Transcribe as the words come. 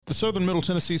The Southern Middle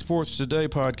Tennessee Sports Today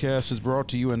podcast is brought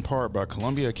to you in part by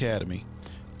Columbia Academy,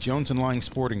 Jones & Lang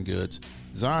Sporting Goods,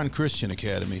 Zion Christian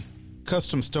Academy,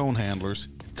 Custom Stone Handlers,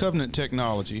 Covenant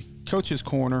Technology, Coach's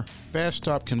Corner, Fast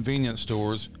Stop Convenience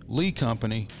Stores, Lee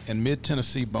Company, and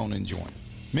Mid-Tennessee Bone and Joint.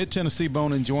 Mid-Tennessee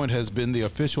Bone and Joint has been the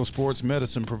official sports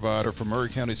medicine provider for Maury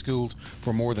County Schools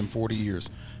for more than 40 years.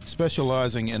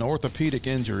 Specializing in orthopedic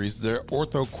injuries, their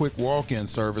Ortho Quick Walk-In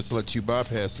service lets you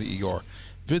bypass the ER.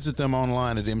 Visit them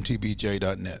online at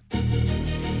mtbj.net.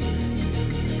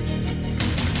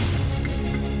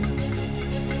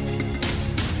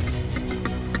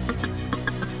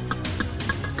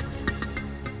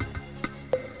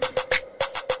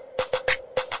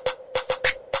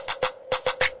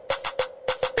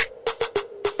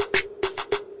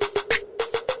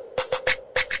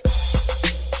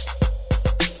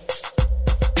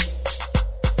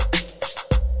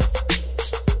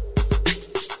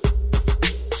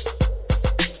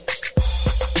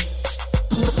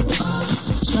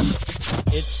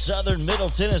 Southern Middle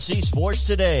Tennessee Sports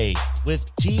Today with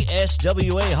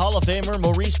TSWA Hall of Famer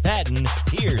Maurice Patton.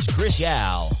 Here's Chris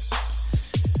Yao.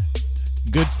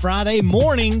 Good Friday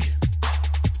morning.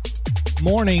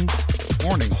 Morning.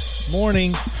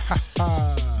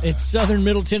 It's Southern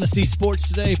Middle Tennessee Sports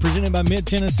Today, presented by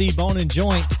Mid-Tennessee Bone and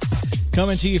Joint.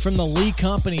 Coming to you from the Lee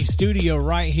Company studio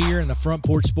right here in the Front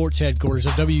Porch Sports headquarters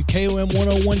of WKOM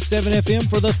 1017 FM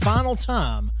for the final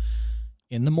time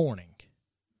in the morning.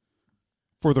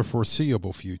 For the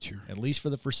foreseeable future. At least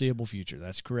for the foreseeable future.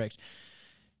 That's correct.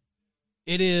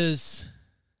 It is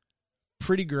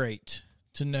pretty great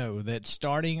to know that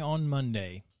starting on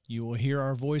Monday, you will hear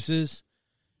our voices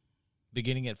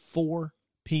beginning at 4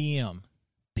 p.m.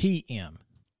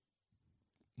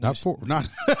 Not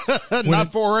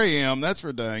 4 a.m. That's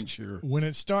for dang sure. When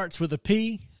it starts with a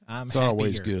P, it's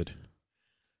always good.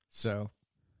 So,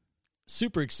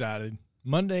 super excited.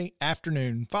 Monday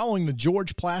afternoon, following the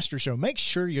George Plaster Show. Make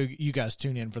sure you guys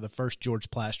tune in for the first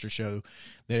George Plaster Show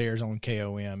that airs on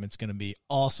KOM. It's going to be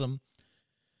awesome.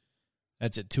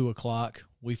 That's at 2 o'clock.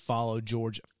 We follow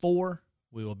George at 4.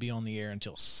 We will be on the air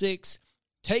until 6,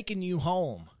 taking you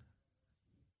home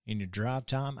in your drive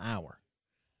time hour.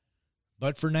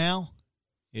 But for now,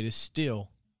 it is still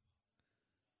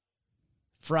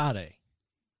Friday,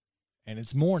 and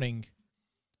it's morning.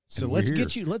 So let's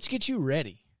get you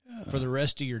ready for the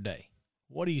rest of your day.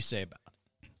 What do you say about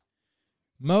it?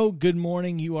 Mo, good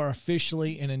morning. You are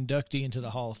officially an inductee into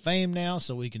the Hall of Fame now,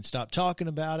 so we can stop talking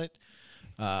about it.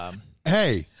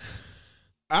 Hey,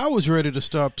 I was ready to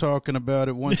stop talking about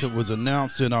it once it was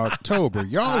announced in October.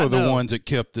 Y'all are the ones that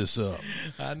kept this up.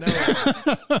 I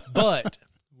know. But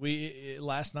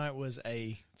last night was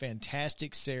a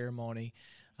fantastic ceremony.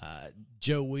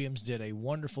 Joe Williams did a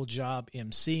wonderful job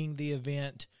emceeing the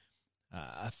event.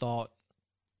 I thought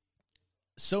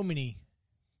so many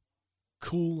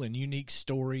cool and unique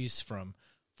stories from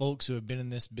folks who have been in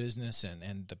this business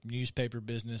and the newspaper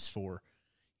business for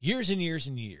years and years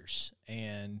and years.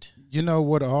 And you know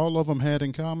what all of them had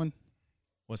in common?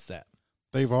 What's that?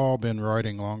 They've all been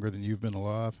writing longer than you've been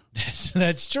alive.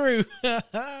 That's true.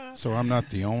 So I'm not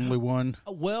the only one.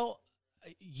 Well,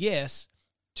 yes.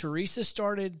 Teresa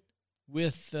started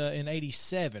with in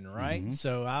 87, right? Mm-hmm.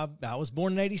 So I was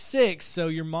born in 86. So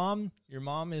your mom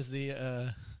is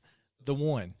the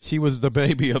one. She was the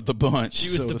baby of the bunch. She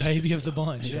was the baby of the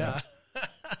bunch. Yeah.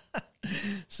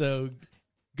 So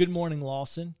good morning,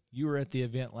 Lawson. You were at the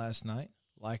event last night.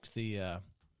 Liked the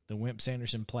Wimp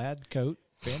Sanderson plaid coat.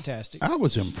 Fantastic. I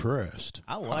was impressed.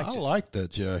 I liked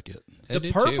that jacket.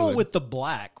 The purple with the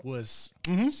black was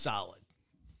solid.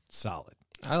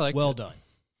 I like. Well done.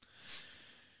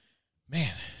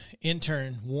 Man,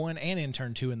 intern 1 and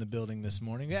intern 2 in the building this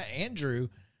morning. We got Andrew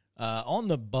on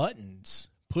the buttons,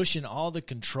 pushing all the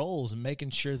controls and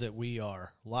making sure that we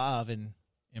are live and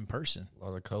in person. A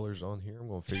lot of colors on here. I'm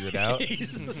going to figure it out.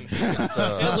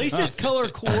 At least it's color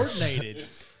coordinated.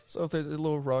 So if there's a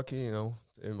little rocky,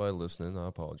 anybody listening, I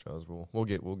apologize. We'll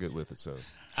get with it. So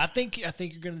I think you're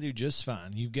going to do just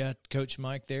fine. You've got Coach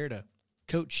Mike there to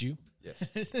coach you.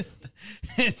 Yes.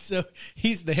 And so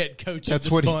he's the head coach of this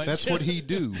bunch. That's what he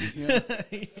do. Yeah.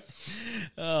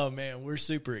 Oh, man, we're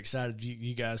super excited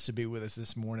you guys to be with us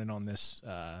this morning on this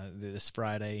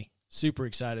Friday. Super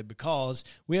excited because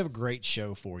we have a great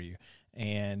show for you,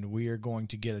 and we are going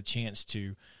to get a chance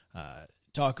to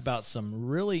talk about some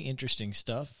really interesting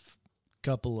stuff, a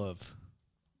couple of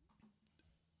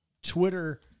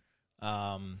Twitter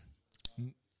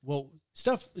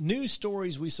news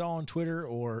stories we saw on Twitter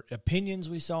or opinions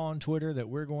we saw on Twitter that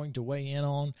we're going to weigh in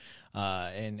on.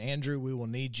 And Andrew, we will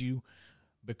need you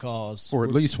because for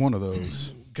at least one of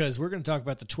those, because we're going to talk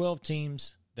about the 12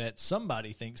 teams that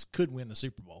somebody thinks could win the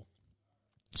Super Bowl.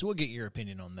 So we'll get your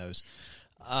opinion on those.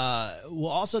 We'll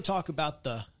also talk about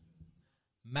the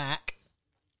MAC,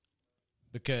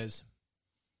 because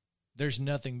there's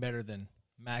nothing better than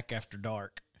MAC after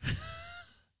dark.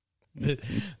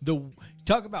 the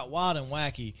talk about wild and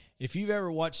wacky. If you've ever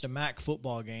watched a MAC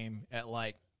football game at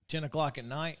like 10 o'clock at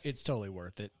night, it's totally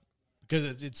worth it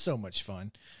because it's so much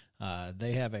fun.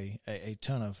 They have a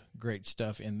ton of great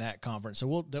stuff in that conference. So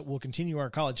we'll continue our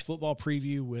college football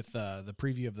preview with the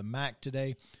preview of the MAC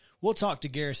today. We'll talk to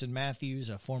Garrison Matthews,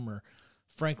 a former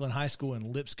Franklin High School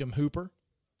and Lipscomb Hooper.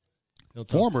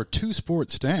 Former two-sport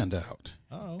standout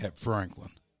at Franklin.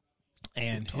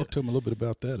 And we'll talk to him a little bit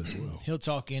about that as well. He'll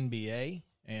talk NBA,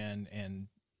 and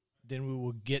then we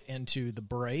will get into the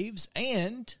Braves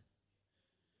and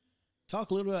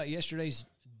talk a little about yesterday's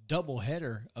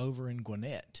doubleheader over in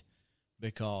Gwinnett,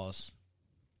 because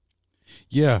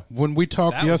when we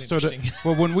talked yesterday,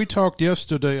 when we talked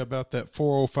yesterday about that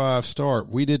 4:05 start,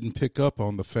 we didn't pick up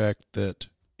on the fact that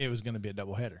it was going to be a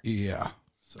doubleheader. Yeah.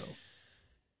 So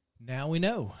now we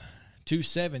know. 2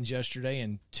 sevens yesterday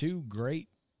and two great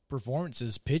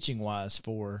performances pitching wise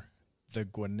for the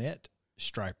Gwinnett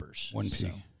Stripers. 1P. So,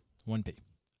 1P.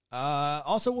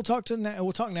 Also, we'll talk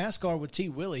NASCAR with T.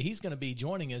 Willie. He's going to be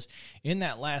joining us in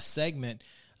that last segment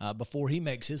before he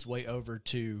makes his way over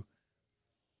to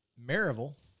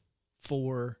Maryville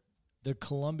for the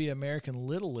Columbia American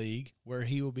Little League, where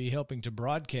he will be helping to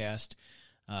broadcast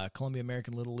Columbia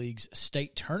American Little League's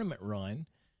state tournament run.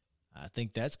 I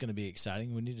think that's going to be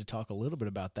exciting. We need to talk a little bit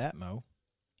about that, Mo.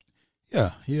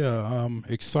 Yeah. I'm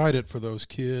excited for those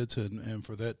kids and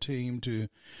for that team to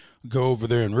go over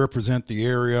there and represent the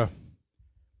area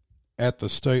at the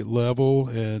state level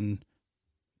and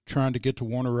trying to get to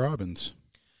Warner Robins.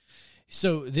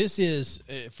 So this is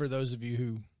for those of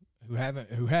you who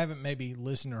haven't maybe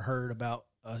listened or heard about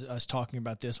us talking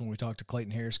about this when we talked to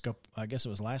Clayton Harris. I guess it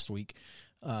was last week,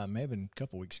 may have been a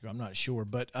couple weeks ago. I'm not sure,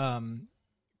 but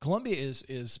Columbia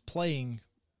is playing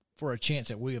for a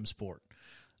chance at Williamsport.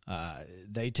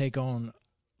 They take on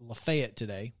Lafayette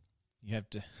today. You have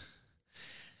to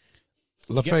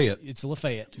Lafayette. It's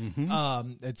Lafayette.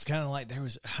 Mm-hmm. It's kind of like I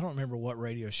don't remember what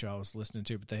radio show I was listening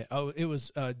to, but it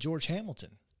was George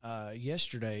Hamilton.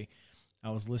 Yesterday,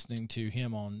 I was listening to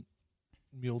him on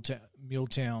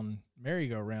Muletown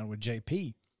Merry-Go-Round with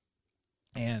JP,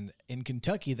 and in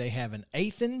Kentucky they have an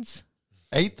Athens,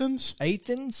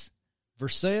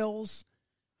 Versailles.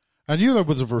 I knew there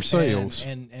was a Versailles.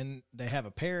 And they have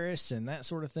a Paris and that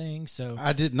sort of thing. So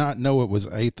I did not know it was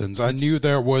Athens. I knew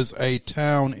there was a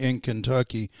town in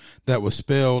Kentucky that was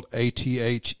spelled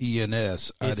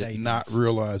Athens. I did not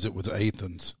realize it was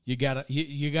Athens. You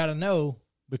gotta know,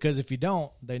 because if you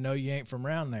don't, they know you ain't from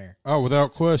around there. Oh,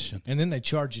 without question. And then they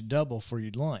charge you double for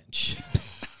your lunch.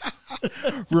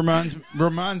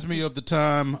 Reminds me of the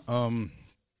time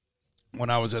when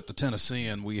I was at the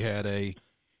Tennessean. We had a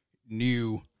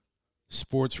new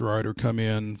sports writer come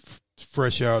in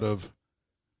fresh out of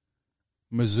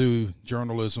Mizzou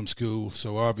journalism school,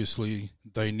 so obviously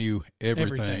they knew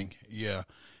everything. Yeah.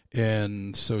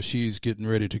 And so she's getting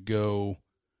ready to go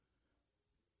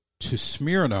to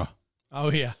Smyrna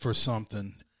for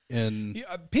something. And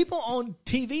people on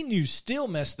TV news still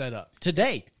mess that up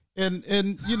today.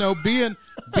 And you know, being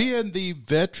the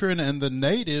veteran and the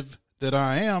native that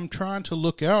I am, trying to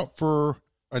look out for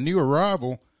a new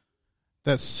arrival,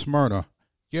 that's Smyrna.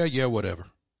 Yeah, whatever.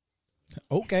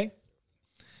 Okay.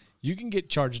 You can get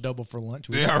charged double for lunch.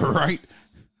 Yeah, right.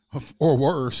 Or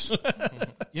worse.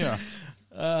 Yeah.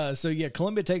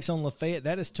 Columbia takes on Lafayette.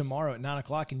 That is tomorrow at 9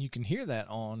 o'clock, and you can hear that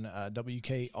on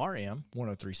WKRM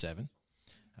 103.7.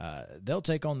 They'll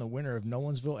take on the winner of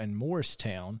Nolensville and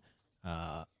Morristown,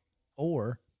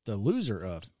 or the loser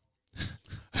of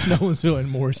Nolensville and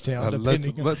Morristown.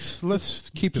 Let's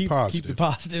keep it positive. Keep it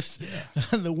positives.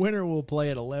 Yeah. The winner will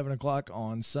play at 11 o'clock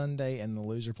on Sunday, and the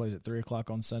loser plays at 3 o'clock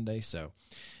on Sunday. So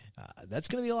that's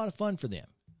going to be a lot of fun for them.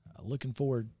 Looking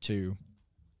forward to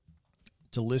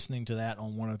listening to that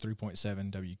on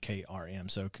 103.7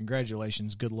 WKRM. So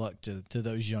congratulations. Good luck to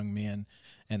those young men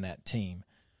and that team.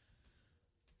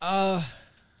 Real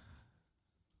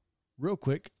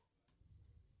quick,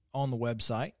 on the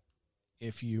website,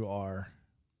 if you are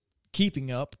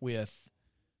keeping up with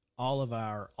all of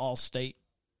our all-state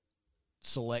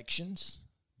selections,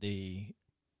 the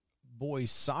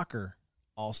boys soccer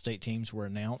all-state teams were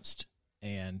announced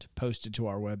and posted to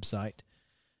our website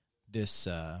this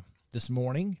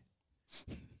morning.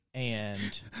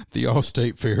 And the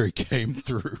All-State Ferry came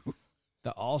through.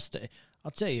 The All-State,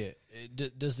 I'll tell you,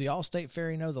 does the All-State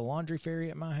Ferry know the Laundry Ferry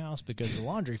at my house? Because the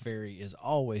Laundry Ferry is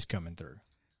always coming through.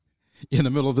 in the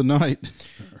middle of the night,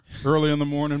 early in the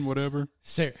morning, whatever.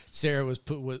 Sarah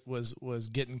was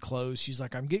getting clothes. She's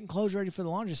like, I'm getting clothes ready for the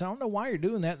laundry. So I don't know why you're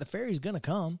doing that. The ferry's going to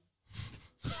come.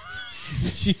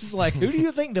 She's like, who do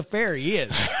you think the ferry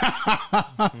is?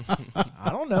 I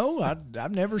don't know.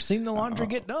 I've never seen the laundry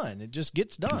get done. It just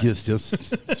gets done.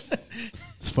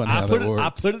 It's funny how that works. I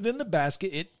put it in the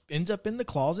basket. It ends up in the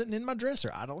closet and in my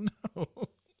dresser. I don't know.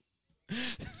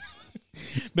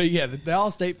 But yeah, the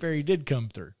Allstate ferry did come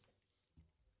through.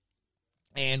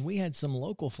 And we had some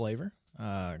local flavor.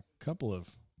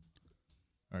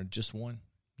 Just one.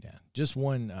 Yeah, just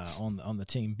one on the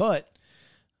team. But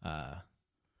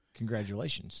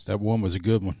congratulations. That one was a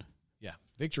good one. Yeah,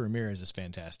 Victor Ramirez is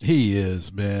fantastic. He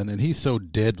is, man, and he's so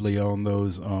deadly on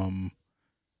those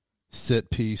set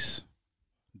piece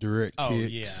direct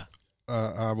kicks.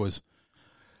 Yeah.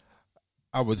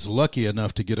 I was lucky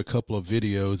enough to get a couple of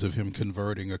videos of him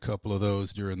converting a couple of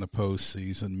those during the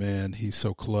postseason. Man, he's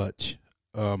so clutch.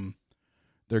 They're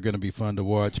going to be fun to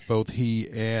watch. Both he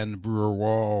and Brewer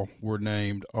Wall were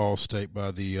named All-State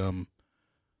by the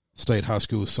State High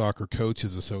School Soccer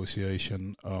Coaches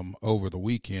Association over the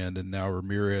weekend, and now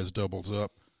Ramirez doubles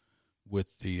up with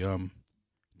the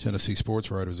Tennessee Sports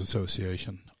Writers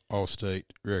Association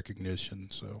All-State recognition.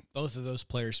 So both of those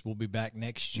players will be back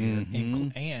next year,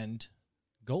 and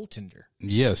goaltender.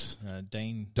 Yes,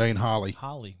 Dane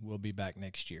Holly will be back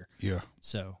next year. Yeah,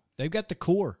 so they've got the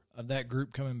core of that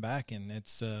group coming back, and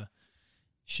it's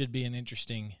should be an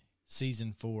interesting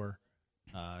season for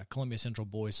Columbia Central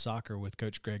boys soccer with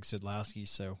Coach Greg Sidlowski.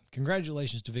 So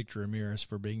congratulations to Victor Ramirez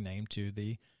for being named to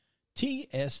the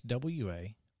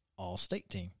TSWA All-State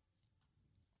team.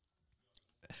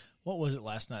 What was it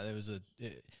last night? There was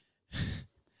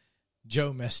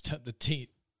Joe messed up the TSWA.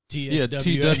 Yeah,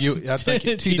 I think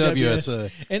TWSA.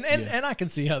 And I can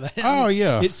see how that. Oh,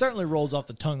 yeah. It certainly rolls off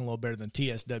the tongue a little better than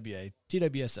TSWA.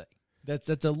 TWSA.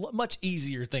 That's a much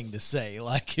easier thing to say.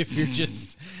 Like if you're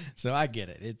just, so I get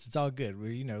it. It's all good.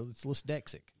 It's less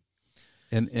dyslexic.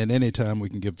 And any time we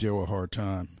can give Joe a hard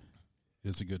time,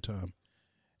 it's a good time.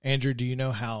 Andrew, do you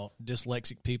know how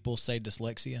dyslexic people say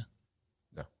dyslexia?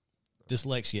 No.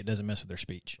 Dyslexia, it doesn't mess with their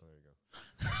speech. There you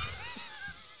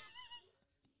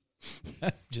go.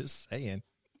 Just saying.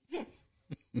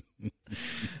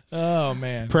 Oh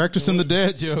man, practicing the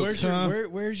dad jokes.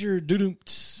 Where's your doo-doo?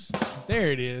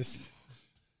 There it is.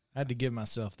 I had to give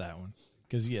myself that one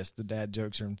because yes, the dad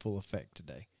jokes are in full effect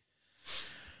today.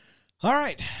 All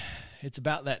right, it's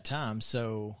about that time,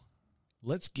 so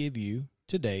let's give you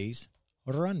today's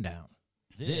rundown.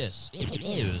 This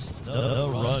is the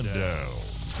Rundown.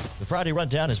 The Friday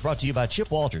Rundown is brought to you by Chip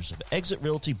Walters of Exit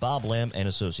Realty, Bob Lamb &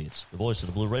 Associates. The voice of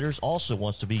the Blue Raiders also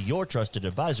wants to be your trusted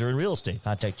advisor in real estate.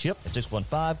 Contact Chip at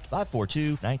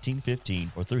 615-542-1915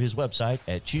 or through his website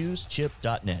at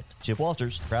choosechip.net. Chip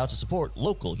Walters, proud to support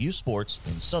local youth sports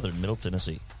in southern Middle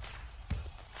Tennessee.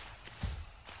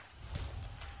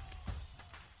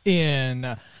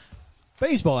 In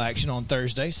baseball action on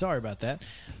Thursday, sorry about that,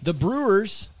 the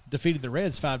Brewers defeated the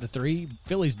Reds 5-3.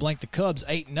 Phillies blanked the Cubs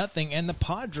 8-0, and the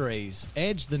Padres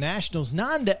edged the Nationals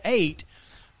 9-8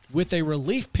 with a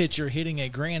relief pitcher hitting a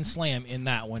grand slam in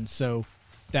that one. So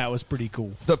that was pretty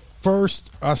cool.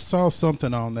 I saw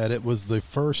something on that. It was the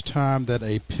first time that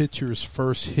a pitcher's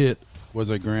first hit was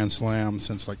a grand slam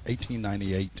since like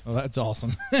 1898. Well, that's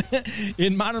awesome.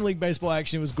 In minor league baseball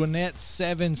action, it was Gwinnett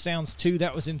 7, Sounds 2.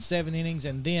 That was in 7 innings,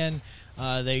 and then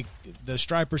the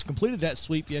Stripers completed that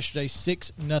sweep yesterday,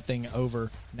 6-0 over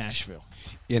Nashville.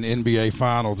 In NBA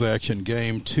Finals action,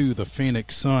 Game 2, the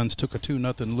Phoenix Suns took a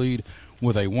 2-0 lead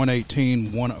with a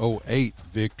 118-108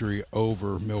 victory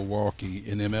over Milwaukee.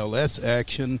 In MLS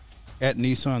action at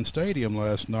Nissan Stadium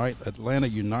last night, Atlanta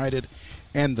United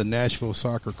and the Nashville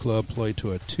Soccer Club played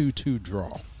to a 2-2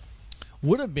 draw.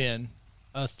 Would have been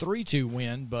a 3-2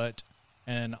 win, but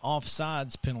an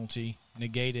offsides penalty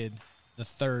negated the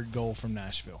third goal from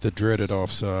Nashville. The dreaded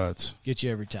offsides. Get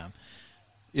you every time.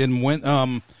 In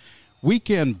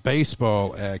weekend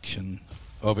baseball action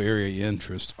of area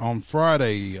interest, on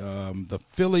Friday, the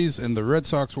Phillies and the Red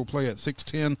Sox will play at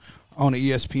 6:10 on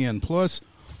ESPN+.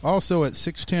 Also at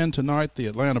 6:10 tonight, the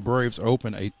Atlanta Braves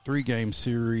open a 3-game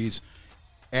series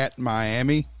at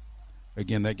Miami.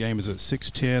 Again, that game is at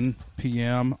 6:10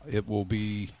 p.m. It will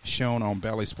be shown on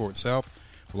Valley Sports South.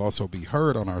 It will also be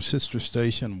heard on our sister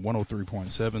station,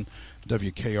 103.7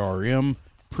 WKRM.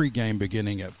 Pre-game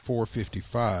beginning at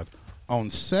 4:55. On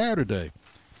Saturday,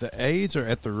 the A's are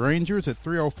at the Rangers at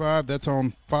 3:05. That's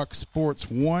on Fox Sports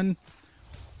 1.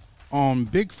 On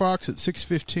Big Fox at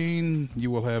 6:15,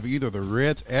 you will have either the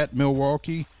Reds at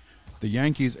Milwaukee the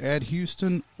Yankees at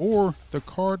Houston, or the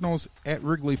Cardinals at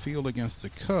Wrigley Field against the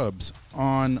Cubs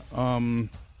on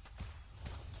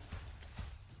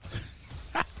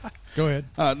Go ahead.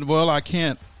 well, I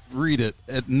can't read it.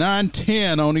 At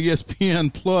 9:10 on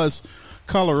ESPN Plus,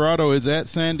 Colorado is at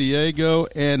San Diego,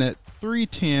 and at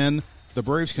 3:10, the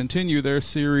Braves continue their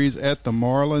series at the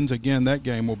Marlins. Again, that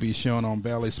game will be shown on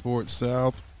Bally Sports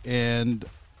South, and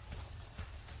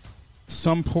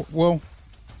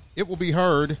it will be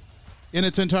heard in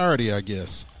its entirety, I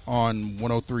guess, on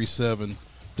 103.7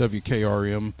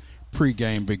 WKRM.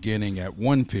 Pregame beginning at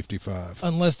 1:55.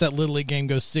 Unless that Little League game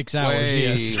goes 6 hours,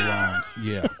 Way long.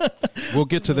 Yeah. We'll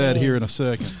get to that here in a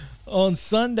second. On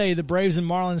Sunday, the Braves and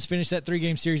Marlins finished that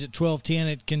 3-game series at 12:10.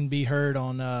 It can be heard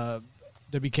on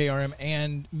WKRM,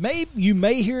 and you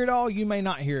may hear it all, you may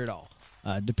not hear it all,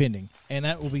 depending. And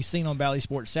that will be seen on Bally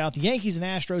Sports South. Yankees and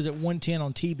Astros at 1:10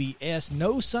 on TBS.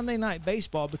 No Sunday night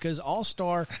baseball because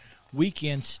All-Star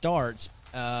Weekend starts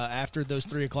after those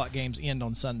 3 o'clock games end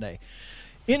on Sunday.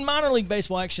 In minor league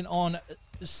baseball action on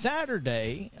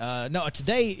Saturday,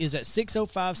 today is at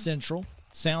 6:05 Central.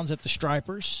 Sounds at the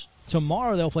Stripers.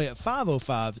 Tomorrow they'll play at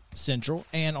 5:05 Central,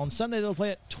 and on Sunday they'll play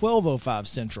at 12:05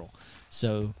 Central.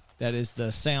 So that is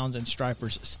the Sounds and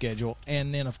Stripers schedule.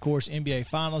 And then, of course, NBA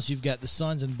Finals, you've got the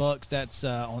Suns and Bucks. That's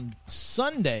on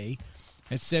Sunday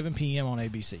at 7 p.m. on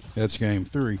ABC. That's Game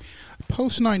 3.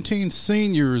 Post-19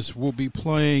 seniors will be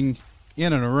playing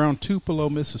in and around Tupelo,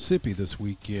 Mississippi this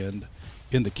weekend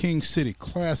in the King City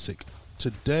Classic.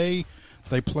 Today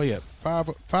they play at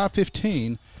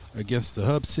 5:15 against the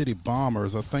Hub City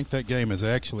Bombers. I think that game is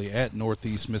actually at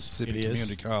Northeast Mississippi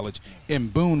Community College in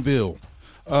Boonville.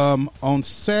 On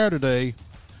Saturday,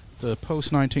 the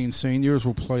post-19 seniors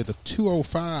will play the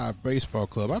 205 Baseball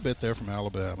Club. I bet they're from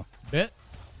Alabama. Bet.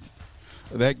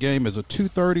 That game is a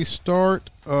 2:30 start.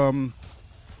 And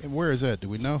where is that? Do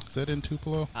we know? Is that in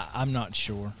Tupelo? I'm not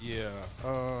sure. Yeah.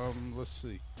 Let's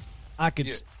see. I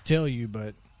could tell you,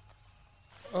 but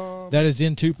that is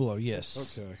in Tupelo,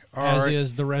 yes. Okay. As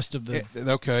is the rest of the...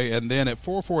 Okay, and then at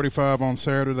 4:45 on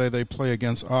Saturday, they play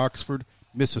against Oxford,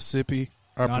 Mississippi.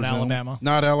 Not Alabama.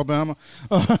 Not Alabama.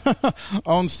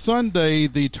 On Sunday,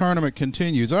 the tournament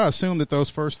continues. I assume that those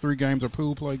first 3 games are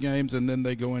pool play games, and then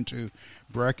they go into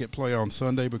bracket play on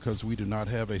Sunday because we do not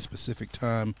have a specific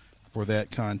time for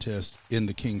that contest in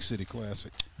the King City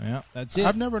Classic. Yeah, that's it.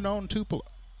 I've never known Tupelo.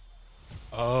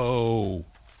 Oh,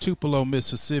 Tupelo,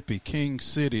 Mississippi, King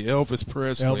City, Elvis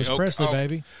Presley. Elvis Presley,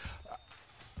 baby.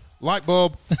 Light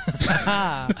bulb.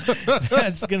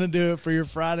 That's going to do it for your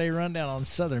Friday rundown on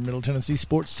Southern Middle Tennessee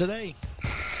Sports Today.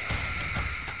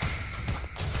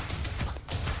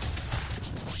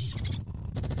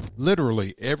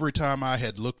 Literally, every time I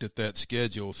had looked at that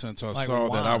schedule since I saw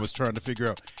that, I was trying to figure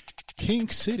out King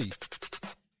City.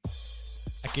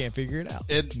 I can't figure it out.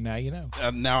 Now you know.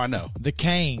 Now I know. The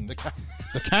Kang. The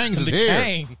Kangs is here.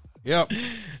 Kang. Yep.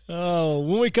 Oh,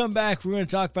 when we come back, we're going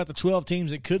to talk about the 12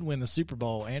 teams that could win the Super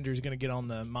Bowl. Andrew's going to get on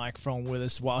the microphone with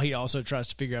us while he also tries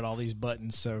to figure out all these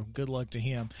buttons, so good luck to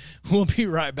him. We'll be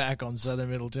right back on Southern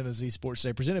Middle Tennessee Sports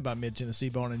Day, presented by Mid-Tennessee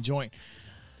Bone and Joint.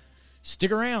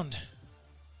 Stick around.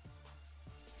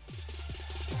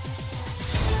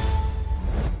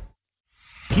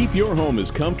 Keep your home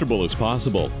as comfortable as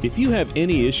possible. If you have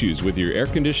any issues with your air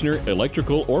conditioner,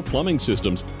 electrical, or plumbing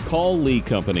systems, call Lee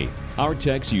Company. Our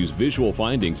techs use visual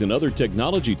findings and other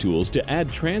technology tools to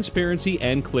add transparency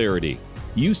and clarity.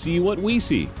 You see what we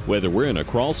see, whether we're in a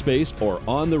crawl space or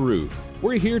on the roof.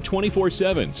 We're here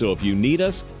 24/7, so if you need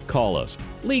us, call us.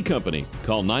 Lee Company.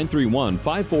 Call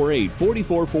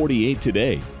 931-548-4448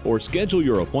 today or schedule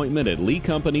your appointment at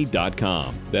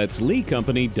leecompany.com. That's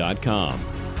leecompany.com.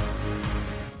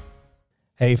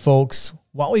 Hey folks,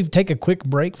 while we take a quick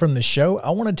break from the show, I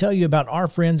want to tell you about our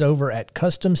friends over at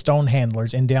Custom Stone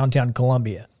Handlers in downtown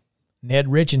Columbia.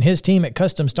 Ned Rich and his team at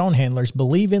Custom Stone Handlers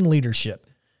believe in leadership.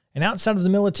 And outside of the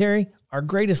military, our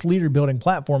greatest leader building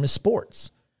platform is sports.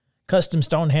 Custom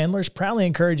Stone Handlers proudly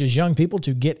encourages young people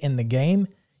to get in the game.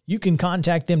 You can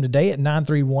contact them today at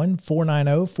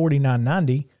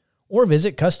 931-490-4990 or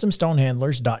visit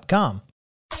CustomStonehandlers.com.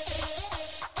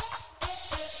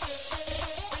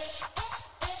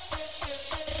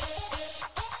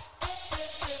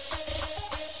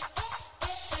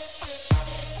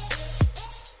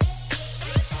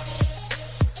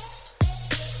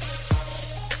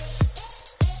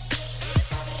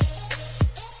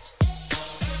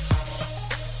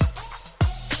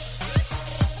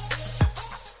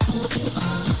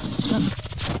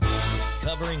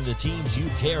 Covering the teams you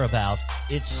care about,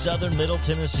 it's Southern Middle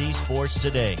Tennessee Sports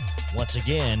Today. Once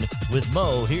again, with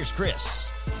Mo, here's Chris.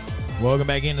 Welcome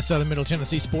back into Southern Middle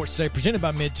Tennessee Sports Today, presented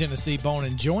by Mid-Tennessee Bone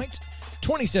and Joint.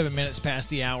 27 minutes past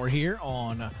the hour here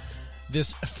on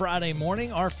this Friday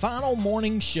morning, our final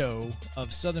morning show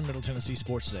of Southern Middle Tennessee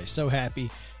Sports Today. So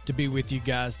happy to be with you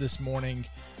guys this morning.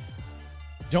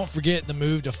 Don't forget the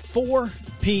move to 4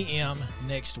 p.m.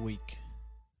 next week.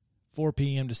 4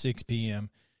 p.m. to 6 p.m.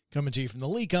 Coming to you from the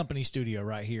Lee Company studio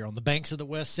right here on the banks of the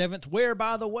West 7th, where,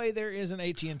 by the way, there is an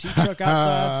AT&T truck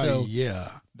outside. So yeah,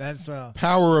 that's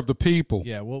power of the people.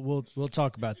 Yeah, we'll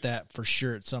talk about that for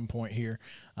sure at some point here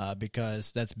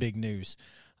because that's big news.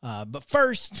 But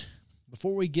first,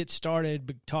 before we get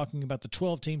started talking about the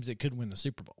 12 teams that could win the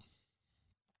Super Bowl,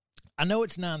 I know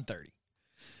it's 9:30,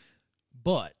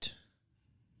 but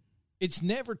it's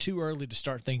never too early to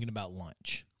start thinking about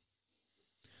lunch.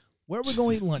 Where are we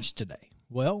going to eat lunch today?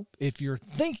 Well, if you're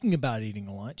thinking about eating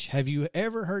lunch, have you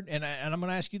ever heard, and I'm going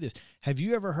to ask you this, have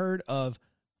you ever heard of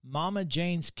Mama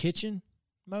Jane's Kitchen,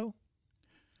 Mo?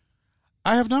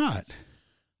 I have not.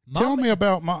 Tell me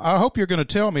about I hope you're going to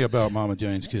tell me about Mama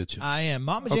Jane's Kitchen. I am.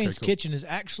 Mama Jane's Kitchen is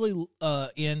actually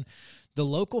in the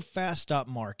local Fast Stop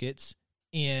markets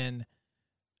in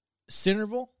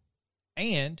Centerville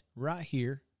and right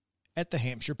here at the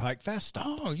Hampshire Pike Fast Stop.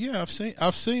 Oh yeah,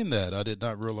 I've seen that. I did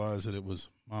not realize that it was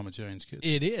Mama Jane's Kitchen.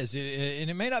 It is, and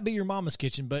it may not be your mama's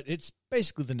kitchen, but it's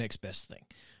basically the next best thing.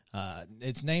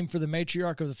 It's named for the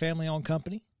matriarch of the family-owned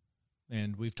company,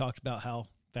 and we've talked about how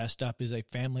Fast Stop is a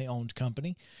family-owned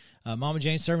company. Mama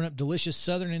Jane's serving up delicious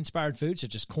Southern-inspired foods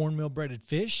such as cornmeal breaded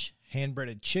fish,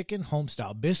 hand-breaded chicken,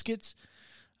 home-style biscuits,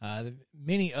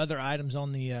 many other items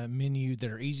on the menu that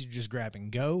are easy to just grab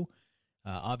and go.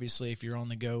 Obviously, if you're on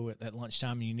the go at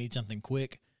lunchtime and you need something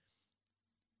quick,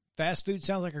 fast food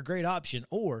sounds like a great option,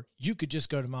 or you could just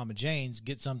go to Mama Jane's,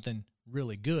 get something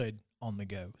really good on the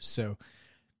go. So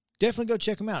definitely go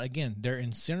check them out. Again, they're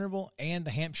in Centerville and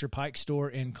the Hampshire Pike store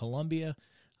in Columbia.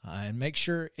 And make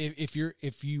sure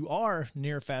if you are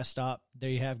near Fast Stop,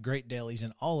 they have great delis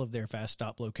in all of their Fast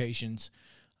Stop locations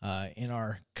in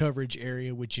our coverage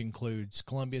area, which includes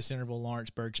Columbia, Centerville,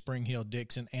 Lawrenceburg, Spring Hill,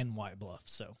 Dixon, and White Bluff.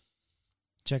 So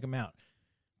check them out.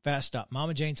 Fast Stop,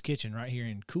 Mama Jane's Kitchen right here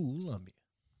in Columbia.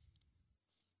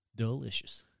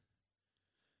 Delicious.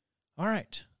 All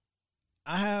right.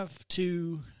 I have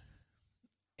to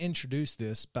introduce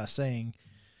this by saying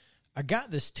I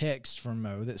got this text from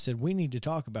Mo that said we need to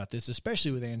talk about this,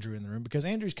 especially with Andrew in the room, because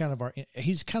Andrew's kind of our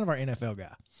NFL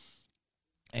guy.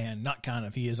 And not kind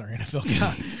of, he is our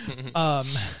NFL guy.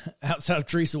 Outside of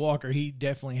Teresa Walker, he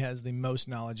definitely has the most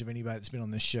knowledge of anybody that's been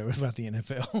on this show about the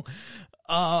NFL.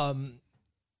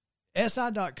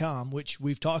 SI.com, which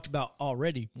we've talked about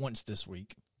already once this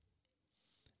week,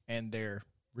 and they're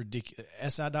ridiculous.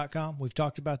 SI.com, we've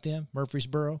talked about them,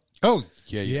 Murfreesboro. Oh,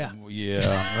 yeah.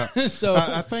 So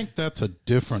I think that's a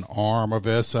different arm of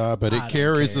SI, but it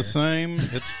carries the same.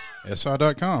 It's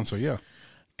SI.com, so yeah.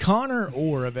 Connor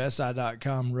Orr of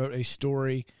SI.com wrote a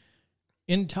story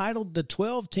entitled The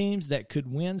 12 Teams That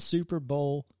Could Win Super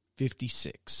Bowl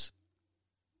 56.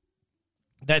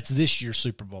 That's this year's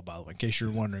Super Bowl, by the way, in case you're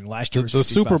wondering. Last year was the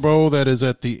Super Bowl that is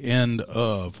at the end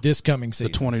of this coming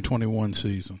season, the 2021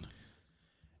 season.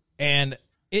 And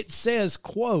it says,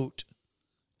 quote,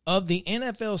 of the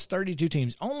NFL's 32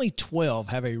 teams, only 12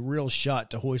 have a real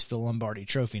shot to hoist the Lombardi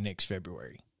Trophy next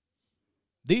February.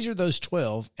 These are those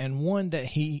 12, and one that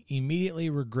he immediately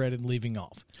regretted leaving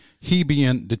off. He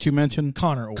being, did you mention?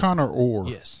 Connor Orr. Connor Orr.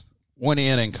 Yes. Went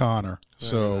in Connor.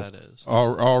 So that is.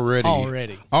 Already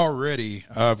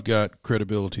I've got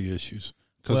credibility issues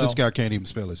because this guy can't even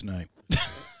spell his name.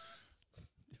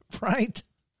 Right?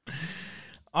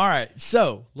 All right,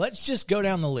 so let's just go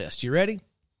down the list. You ready?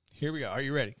 Here we go. Are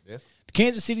you ready? Yeah. The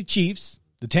Kansas City Chiefs,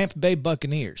 the Tampa Bay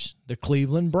Buccaneers, the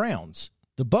Cleveland Browns,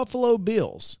 the Buffalo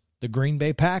Bills, the Green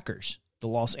Bay Packers, the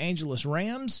Los Angeles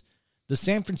Rams, the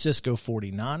San Francisco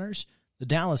 49ers, the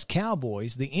Dallas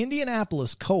Cowboys, the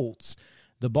Indianapolis Colts,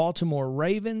 the Baltimore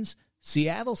Ravens,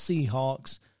 Seattle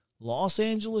Seahawks, Los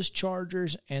Angeles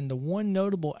Chargers, and the one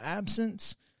notable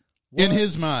absence was, in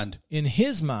his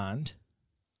mind,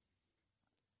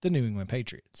 the New England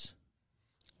Patriots.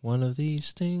 One of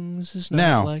these things is not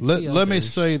now, like let me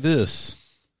say this.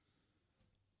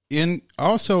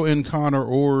 Also in Connor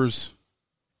Orr's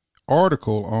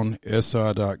article on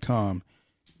SI.com,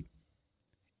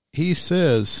 he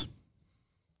says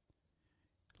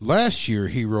last year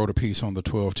he wrote a piece on the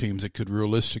 12 teams that could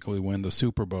realistically win the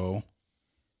Super Bowl,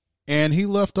 and he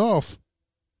left off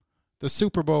the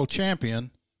Super Bowl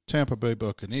champion Tampa Bay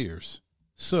Buccaneers.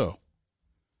 So,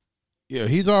 yeah,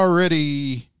 he's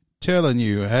already telling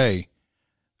you, hey,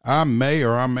 I may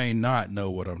or I may not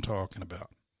know what I'm talking about.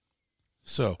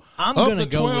 So I'm of going to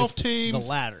the go 12 with teams, the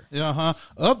latter.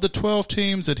 Of the 12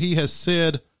 teams that he has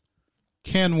said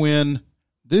can win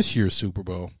this year's Super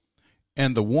Bowl,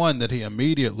 and the one that he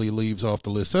immediately leaves off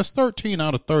the list, that's 13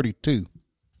 out of 32.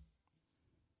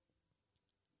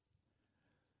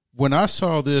 When I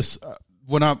saw this,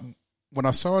 when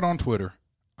I saw it on Twitter,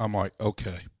 I'm like,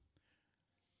 okay,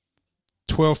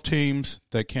 12 teams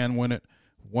that can win it.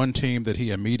 One team that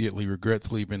he immediately regrets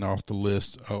leaving off the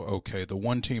list. Oh, okay. The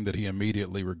one team that he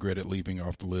immediately regretted leaving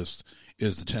off the list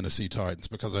is the Tennessee Titans,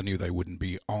 because I knew they wouldn't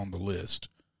be on the list.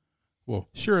 Well,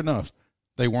 sure enough,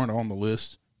 they weren't on the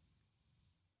list.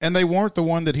 And they weren't the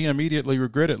one that he immediately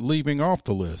regretted leaving off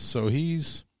the list. So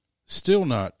he's still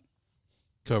not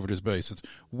covered his bases.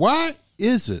 Why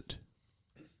is it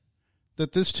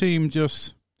that this team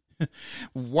just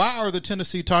 – why are the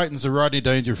Tennessee Titans the Rodney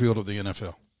Dangerfield of the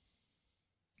NFL?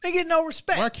 They get no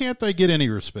respect. Why can't they get any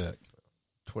respect?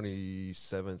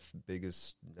 27th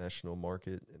biggest national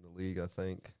market in the league, I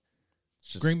think.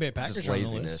 It's just Green Bay Packers just are on the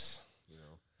laziness. list. You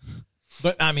know.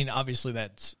 But, I mean, obviously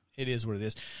it is what it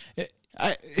is.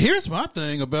 Here's my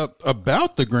thing about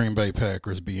the Green Bay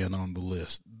Packers being on the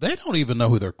list. They don't even know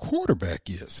who their quarterback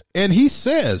is. And he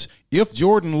says if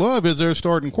Jordan Love is their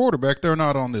starting quarterback, they're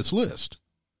not on this list.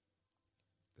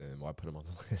 Then why put him on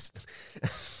the list?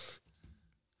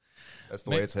 That's the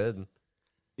way it's heading.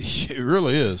 It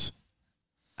really is.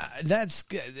 That's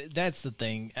the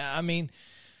thing. I mean,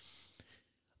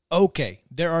 okay,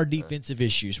 there are defensive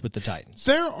issues with the Titans.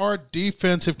 There are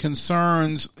defensive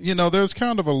concerns. You know, there's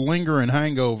kind of a lingering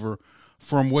hangover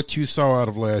from what you saw out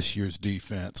of last year's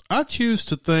defense. I choose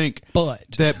to think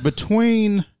that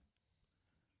between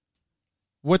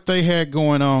what they had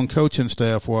going on coaching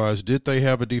staff-wise, did they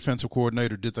have a defensive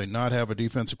coordinator, did they not have a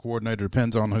defensive coordinator,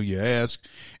 depends on who you ask,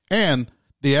 and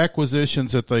the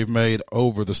acquisitions that they've made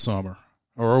over the summer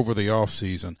or over the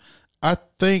offseason, I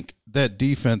think that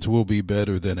defense will be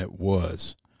better than it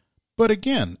was. But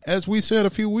again, as we said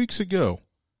a few weeks ago,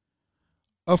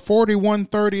 a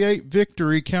 41-38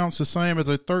 victory counts the same as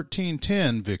a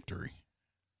 13-10 victory.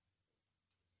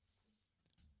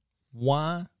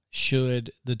 Why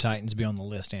should the Titans be on the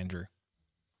list, Andrew?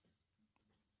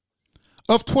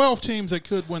 Of 12 teams that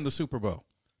could win the Super Bowl.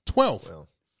 12. Well,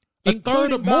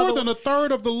 More than a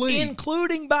third of the league.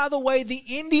 Including, by the way, the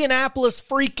Indianapolis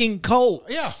freaking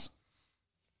Colts. Yeah.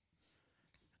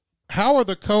 How are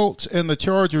the Colts and the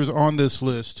Chargers on this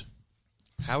list?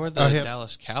 How are the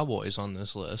Dallas Cowboys on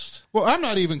this list? Well, I'm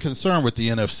not even concerned with the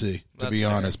NFC, to be fair.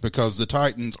 honest, because the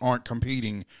Titans aren't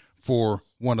competing for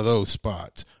one of those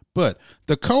spots. But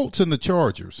the Colts and the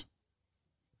Chargers,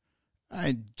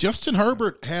 Justin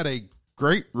Herbert had a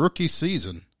great rookie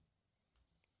season.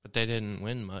 But they didn't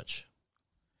win much.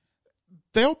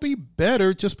 They'll be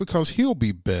better just because he'll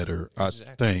be better, I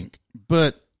think.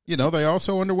 But, you know, they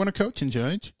also underwent a coaching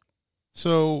change.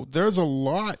 So there's a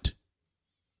lot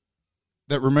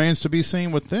that remains to be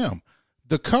seen with them.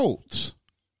 The Colts.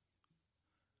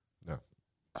 No.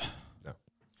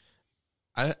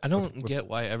 I don't get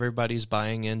why everybody's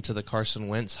buying into the Carson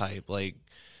Wentz hype. Like,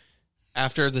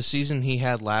 after the season he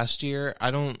had last year,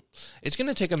 it's going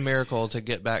to take a miracle to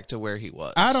get back to where he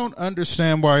was. I don't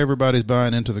understand why everybody's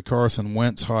buying into the Carson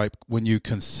Wentz hype when you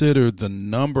consider the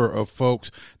number of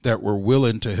folks that were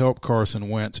willing to help Carson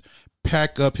Wentz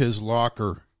pack up his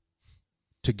locker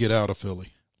to get out of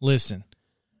Philly. Listen,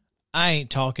 I ain't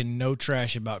talking no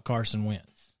trash about Carson Wentz.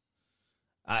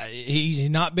 He's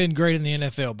not been great in the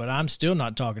NFL, but I'm still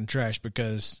not talking trash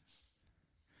because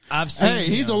I've seen. Hey,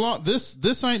 he's a lot.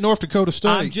 This ain't North Dakota State.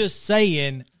 I'm just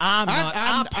saying.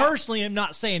 I personally am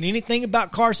not saying anything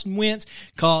about Carson Wentz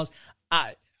because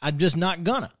I'm just not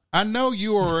gonna. I know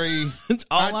you are a. That's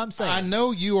all I'm saying. I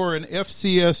know you are an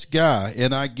FCS guy,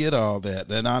 and I get all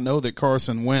that, and I know that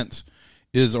Carson Wentz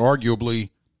is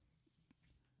arguably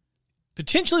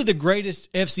potentially the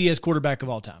greatest FCS quarterback of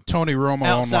all time. Tony Romo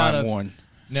Outside on line of- one.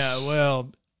 No,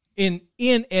 well, in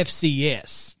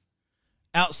FCS,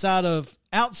 outside of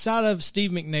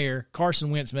Steve McNair, Carson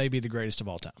Wentz may be the greatest of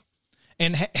all time.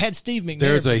 And had Steve McNair,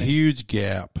 There's a been- huge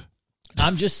gap.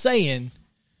 I'm just saying,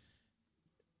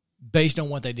 based on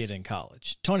what they did in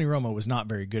college, Tony Romo was not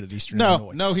very good at Eastern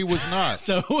Illinois. No, he was not.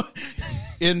 So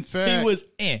In fact, he was.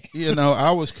 You know,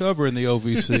 I was covering the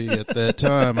OVC at that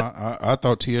time. I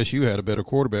thought TSU had a better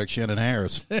quarterback, Shannon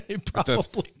Harris.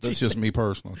 Probably That's just me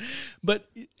personally. But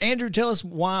Andrew, tell us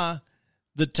why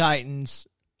are the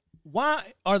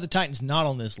Titans not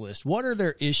on this list? What are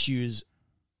their issues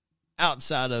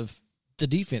outside of the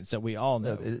defense that we all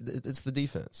know? It's the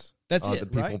defense. That's it,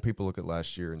 right? People look at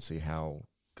last year and see how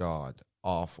god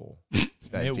awful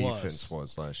that It defense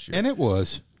was last year. And it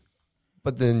was.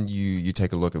 But then you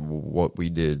take a look at what we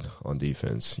did on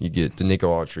defense. You get Danico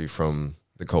Autry from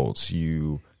the Colts.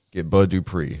 You get Bud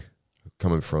Dupree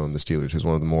coming from the Steelers, who's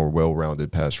one of the more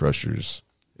well-rounded pass rushers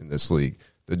in this league.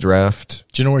 The draft,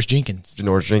 Janoris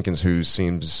Jenkins, who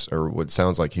seems, or what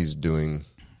sounds like he's doing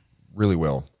really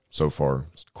well so far.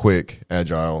 Quick,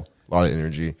 agile, a lot of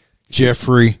energy.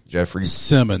 Jeffrey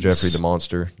Simmons. Jeffrey the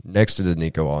Monster. Next to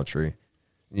Danico Autry.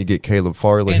 You get Caleb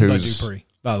Farley, and who's Bud Dupree.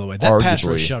 By the way, that pass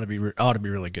rush ought to be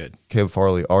really good. Caleb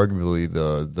Farley, arguably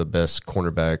the best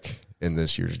cornerback in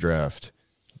this year's draft,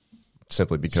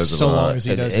 simply because so of long as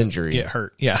he an doesn't injury. Get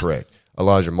hurt. Yeah, correct.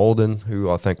 Elijah Molden, who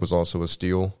I think was also a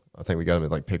steal. I think we got him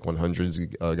at like pick 100s. He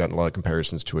gotten a lot of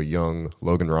comparisons to a young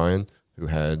Logan Ryan, who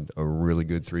had a really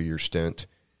good 3-year stint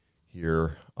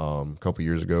here a couple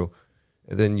years ago.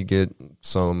 And then you get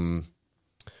some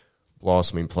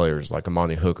blossoming players like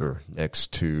Amani Hooker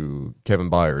next to Kevin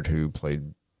Byard, who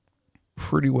played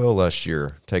pretty well last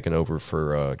year, taking over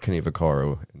for Kenny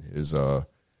Vaccaro and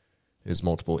his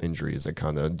multiple injuries that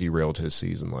kind of derailed his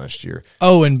season last year.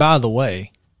 Oh, and by the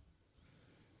way,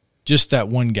 just that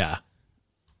one guy.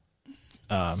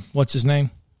 What's his name?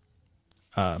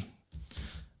 The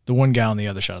one guy on the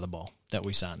other side of the ball that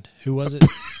we signed. Who was it?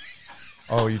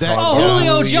 Oh, you That- talking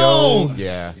about Julio Jones.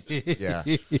 Yeah.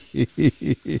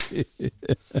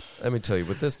 Let me tell you,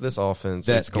 with this offense,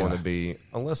 That it's going guy. to be,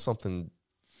 unless something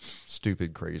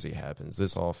stupid, crazy happens,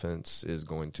 this offense is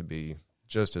going to be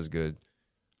just as good.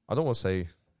 I don't want to say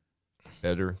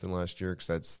better than last year,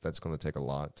 because that's going to take a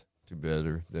lot to be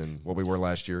better than what we were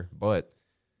last year. But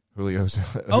Julio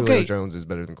Jones is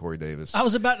better than Corey Davis. I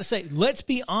was about to say, let's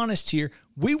be honest here.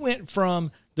 We went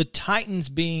from the Titans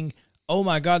being, oh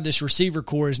my God, this receiver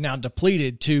core is now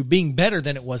depleted, to being better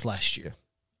than it was last year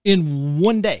in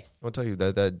one day. I'll tell you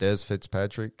that Dez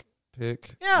Fitzpatrick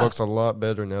pick Yeah. looks a lot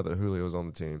better now that Julio's on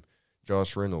the team.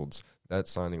 Josh Reynolds, that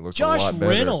signing looks a Josh lot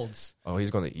better. Reynolds. Oh,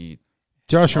 he's going to eat.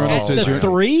 Josh Reynolds At is the your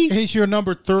 3? He's your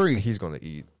number 3. He's going to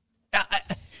eat.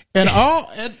 And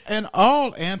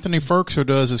all Anthony Ferkser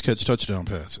does is catch touchdown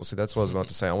Well, passes. see, that's what I was about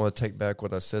to say. I want to take back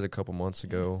what I said a couple months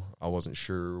ago. I wasn't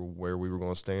sure where we were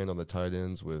going to stand on the tight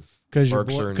ends with Because your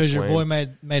Berkshire and boy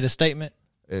Swain. made a statement.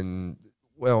 And,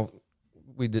 well,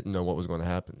 we didn't know what was going to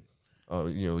happen.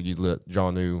 You let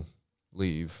Jonnu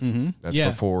leave. Mm-hmm. That's Yeah.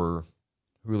 before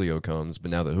Julio comes.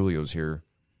 But now that Julio's here,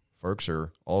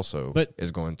 Ferkser also But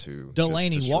is going to just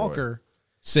Delaney destroy. Walker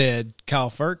said Kyle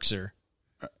Ferkser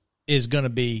is going to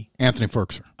be, Anthony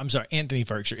Ferkser. Anthony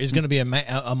Ferkser is going to be a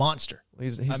monster.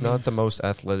 He's not the most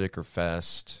athletic or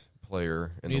fast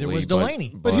player in Neither the league. was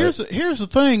Delaney. But here's the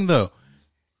thing, though.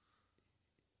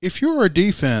 If you're a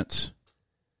defense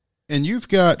and you've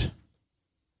got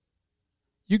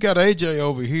AJ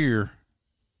over here,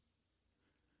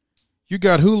 you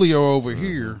got Julio over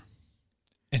here,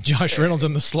 And Josh Reynolds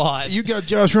in the slot. you got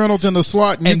Josh Reynolds in the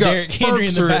slot, and you And got Derrick Henry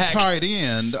in the Ferkser back. at tight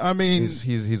end. I mean,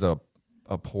 he's a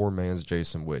poor man's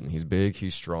Jason Witten. He's big,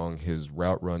 he's strong, his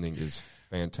route running is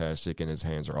fantastic, and his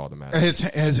hands are automatic.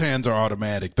 his hands are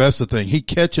automatic. That's the thing. He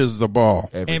catches the ball.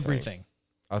 Everything.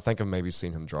 I think I've maybe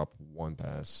seen him drop one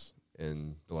pass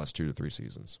in the last 2 to 3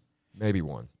 seasons. Maybe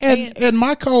one. And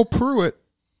Michael Pruitt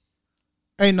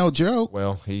ain't no joke.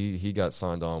 Well, he got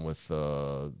signed on with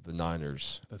the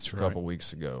Niners That's a right. couple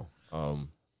weeks ago,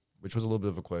 which was a little bit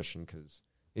of a question because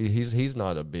he's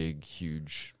not a big,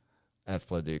 huge,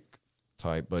 athletic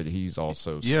type, but he's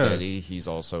also Yeah. steady. He's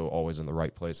also always in the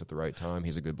right place at the right time.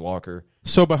 He's a good blocker.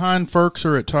 So behind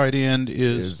Ferkser at tight end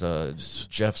Is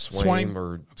Jeff Swain? Swain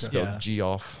or spelled Yeah.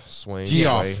 Geoff Swain?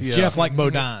 Geoff, Anyway, yeah. Jeff like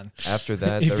Bodine. After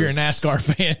that, If you're a NASCAR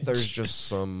fan. there's just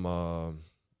some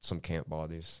camp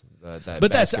bodies. That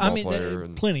But that's, basketball player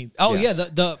and plenty. Oh, yeah.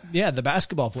 the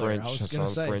basketball player. French, I was going to Hassan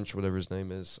say. French, whatever his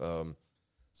name is. So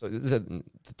the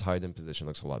tight end position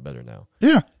looks a lot better now.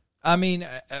 Yeah. I mean,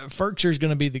 Ferkser's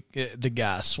going to be the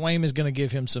guy. Swaim is going to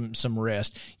give him some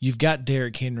rest. You've got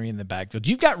Derrick Henry in the backfield.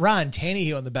 You've got Ryan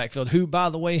Tannehill in the backfield, who, by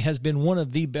the way, has been one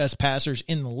of the best passers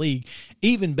in the league,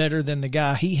 even better than the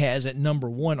guy he has at number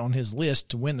 1 on his list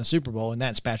to win the Super Bowl, and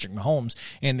that's Patrick Mahomes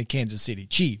and the Kansas City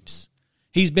Chiefs.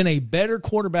 He's been a better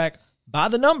quarterback by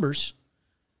the numbers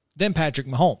than Patrick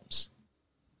Mahomes.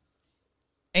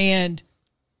 And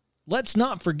let's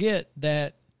not forget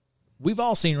that we've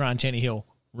all seen Ryan Tannehill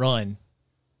run.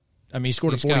 I mean, he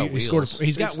scored He's a 40. got wheels.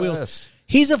 He's got He's wheels. fast.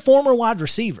 He's a former wide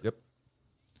receiver. Yep.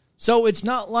 So it's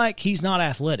not like he's not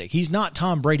athletic. He's not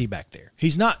Tom Brady back there.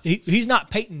 He's not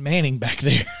Peyton Manning back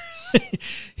there.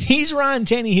 He's Ryan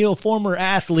Tannehill, former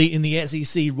athlete in the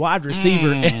SEC, wide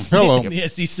receiver hello. in the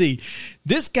SEC.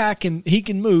 This guy can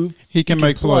move. He can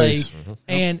make play, plays.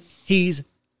 and he's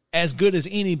as good as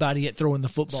anybody at throwing the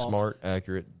football. Smart,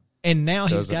 accurate, And now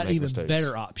he's Doesn't got make even mistakes.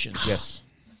 better options. Yes.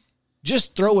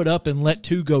 Just throw it up and let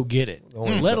 2 go get it.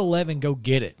 Let 11 go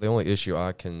get it. The only issue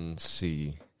I can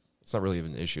see, it's not really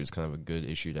even an issue, it's kind of a good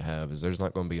issue to have, is there's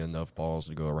not going to be enough balls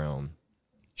to go around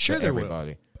Sure, to there will.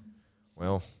 everybody.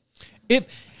 Well,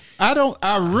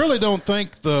 I really don't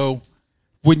think, though,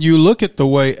 when you look at the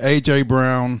way A.J.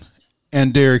 Brown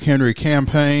and Derrick Henry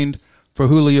campaigned for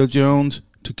Julio Jones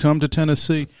to come to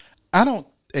Tennessee, I don't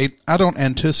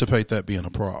anticipate that being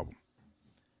a problem.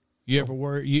 You ever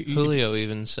worry? Julio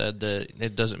even said that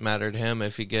it doesn't matter to him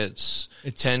if he gets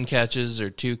 10 catches or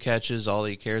 2 catches. All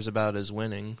he cares about is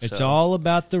winning. It's all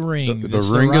about the ring. The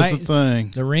ring is the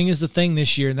thing. The ring is the thing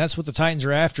this year, and that's what the Titans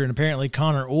are after. And apparently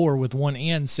Connor Orr with one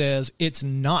N says it's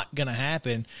not going to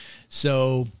happen.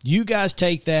 So you guys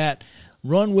take that,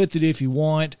 run with it if you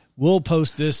want. We'll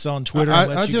post this on Twitter. And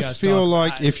let I you just guys feel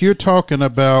talk. like if you're talking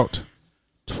about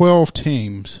 12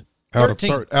 teams out of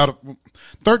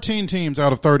 13 teams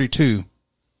out of 32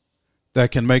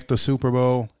 that can make the Super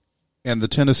Bowl, and the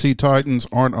Tennessee Titans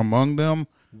aren't among them,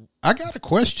 I got to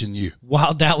question you.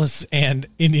 While Dallas and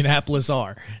Indianapolis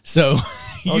are. So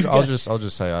I'll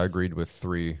just say I agreed with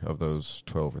 3 of those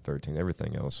 12 or 13.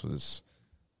 Everything else was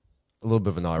a little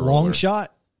bit of an eye roller. long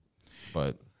shot.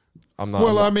 But I'm not.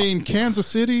 Well, I mean, Kansas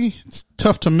City, it's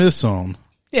tough to miss on.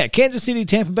 Yeah, Kansas City,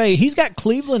 Tampa Bay. He's got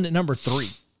Cleveland at number 3,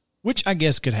 which I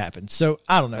guess could happen. So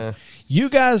I don't know. You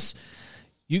guys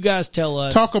tell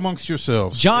us. Talk amongst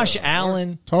yourselves. Josh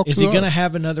Allen, Talk is to he going to us.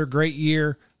 have another great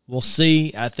year? We'll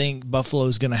see. I think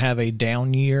Buffalo's going to have a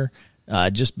down year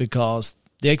just because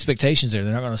the expectations there.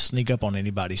 They're not going to sneak up on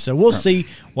anybody. So we'll see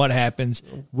what happens.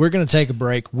 We're going to take a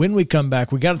break. When we come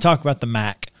back, we got to talk about the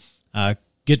MAC.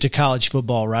 Get to college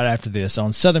football right after this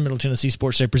on Southern Middle Tennessee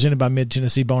Sports Day, presented by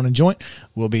Mid-Tennessee Bone and Joint.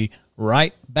 We'll be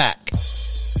right back.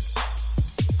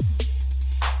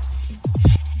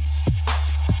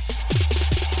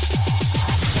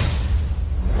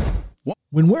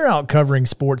 When we're out covering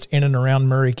sports in and around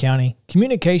Murray County,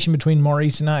 communication between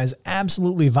Maurice and I is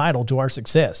absolutely vital to our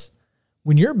success.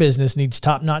 When your business needs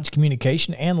top-notch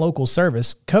communication and local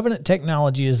service, Covenant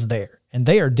Technology is there, and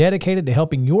they are dedicated to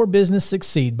helping your business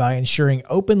succeed by ensuring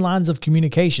open lines of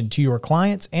communication to your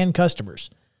clients and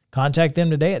customers. Contact them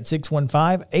today at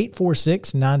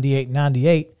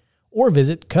 615-846-9898 or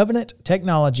visit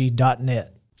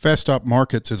covenanttechnology.net. Fast Stop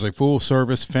Markets is a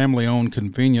full-service, family-owned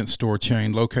convenience store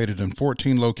chain located in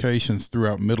 14 locations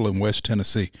throughout Middle and West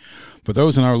Tennessee. For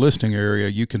those in our listening area,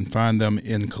 you can find them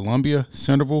in Columbia,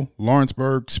 Centerville,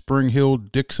 Lawrenceburg, Spring Hill,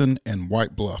 Dixon, and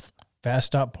White Bluff. Fast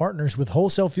Stop partners with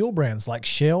wholesale fuel brands like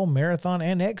Shell, Marathon,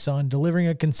 and Exxon, delivering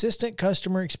a consistent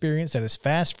customer experience that is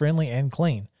fast, friendly, and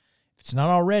clean. If it's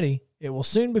not already, it will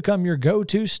soon become your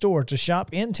go-to store to shop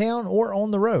in town or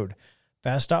on the road.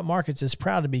 Fast Stop Markets is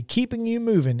proud to be keeping you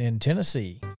moving in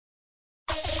Tennessee.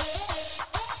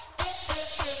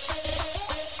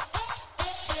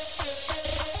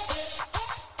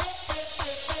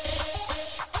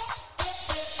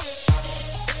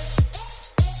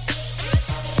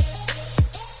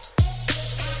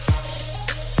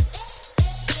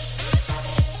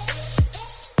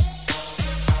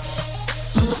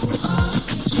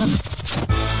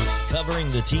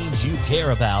 Covering the teams you care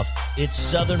about, it's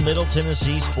Southern Middle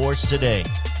Tennessee Sports Today.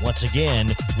 Once again,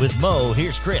 with Mo,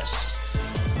 here's Chris.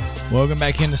 Welcome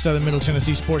back into Southern Middle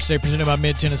Tennessee Sports Day, presented by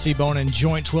Mid-Tennessee Bone and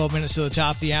Joint. 12 minutes to the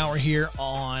top of the hour here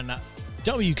on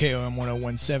WKOM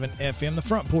 1017 FM, the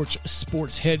Front Porch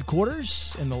Sports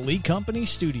headquarters in the Lee Company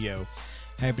studio.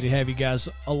 Happy to have you guys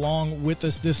along with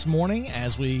us this morning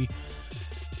as we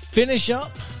finish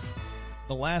up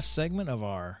the last segment of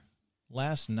our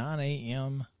last 9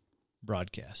 a.m.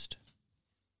 broadcast.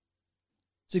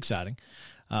 It's exciting.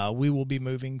 We will be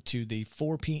moving to the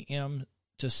 4 p.m.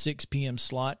 to 6 p.m.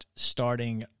 slot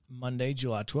starting Monday,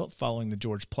 July 12th, following the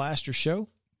George Plaster Show.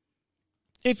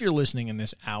 If you're listening in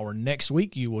this hour next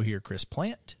week, you will hear Chris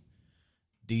Plant,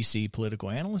 DC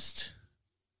political analyst,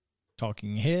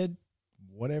 talking head,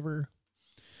 whatever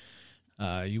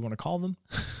you want to call them.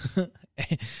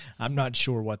 I'm not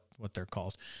sure what they're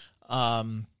called.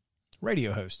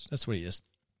 Radio host, that's what he is.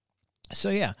 So,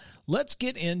 yeah, let's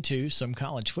get into some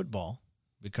college football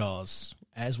because,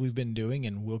 as we've been doing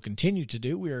and will continue to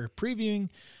do, we are previewing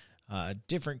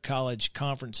different college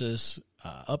conferences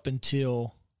up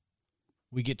until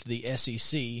we get to the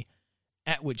SEC,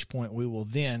 at which point we will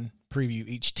then preview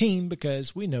each team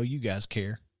because we know you guys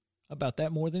care about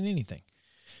that more than anything.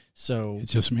 So It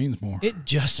just means more. It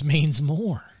just means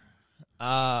more.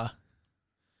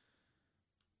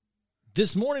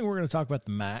 This morning we're going to talk about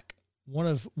the MAC. One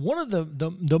of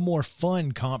the more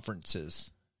fun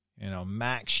conferences,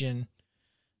 MACtion.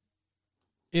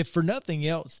 if for nothing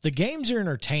else, the games are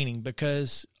entertaining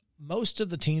because most of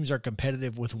the teams are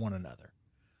competitive with one another.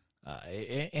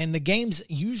 And the games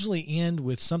usually end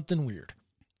with something weird,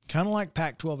 kind of like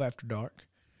Pac-12 After Dark.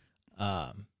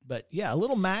 But, yeah, a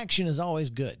little action is always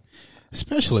good.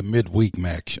 Especially midweek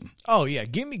action. Oh, yeah.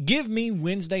 Give me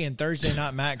Wednesday and Thursday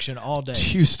night action all day.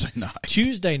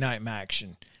 Tuesday night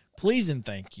action. Please and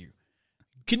thank you.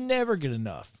 Can never get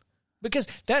enough. Because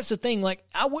that's the thing. Like,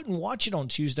 I wouldn't watch it on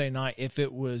Tuesday night if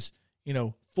it was,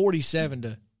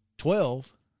 47-12.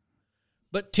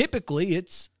 But typically,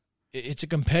 it's a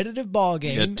competitive ball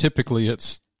game. Yeah, typically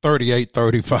it's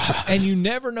 38-35. And you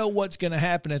never know what's going to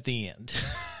happen at the end.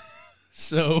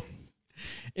 So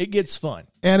it gets fun.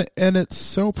 And it's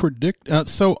so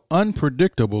so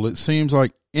unpredictable. It seems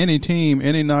like any team,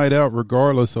 any night out,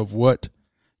 regardless of what,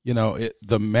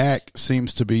 the MAC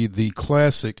seems to be the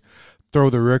classic throw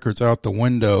the records out the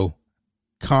window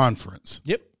conference.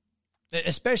 Yep.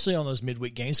 Especially on those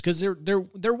midweek games because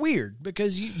they're weird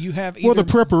because you have either, well, the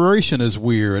preparation is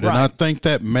weird, right. And I think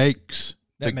that makes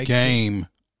the game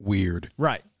weird.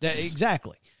 Right.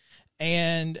 Exactly.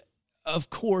 And of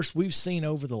course, we've seen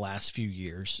over the last few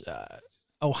years,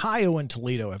 Ohio and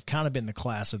Toledo have kind of been the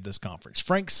class of this conference.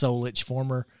 Frank Solich,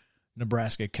 former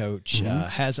Nebraska coach,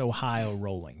 has Ohio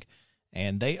rolling,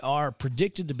 and they are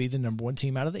predicted to be the number one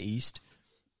team out of the East.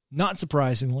 Not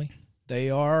surprisingly,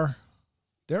 they're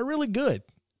really good,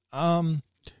 and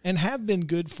have been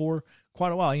good for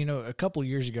quite a while. A couple of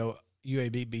years ago,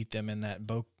 UAB beat them in that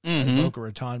Boca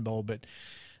Raton Bowl, but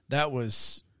that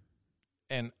was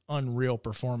an unreal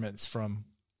performance from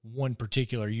one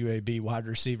particular UAB wide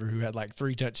receiver who had like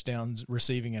 3 touchdowns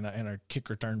receiving and a kick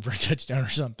return for a touchdown or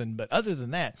something. But other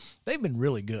than that, they've been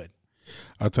really good.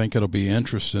 I think it'll be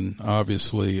interesting.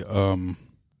 Obviously,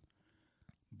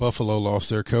 Buffalo lost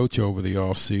their coach over the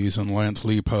offseason, Lance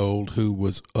Leipold, who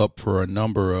was up for a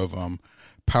number of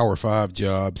Power 5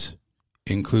 jobs,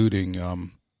 including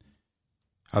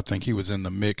I think he was in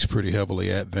the mix pretty heavily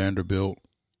at Vanderbilt.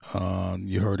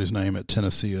 You heard his name at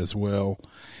Tennessee as well.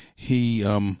 He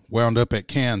wound up at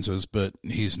Kansas, but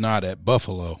he's not at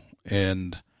Buffalo.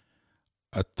 And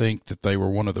I think that they were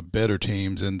one of the better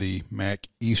teams in the MAC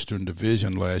Eastern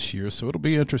Division last year. So it'll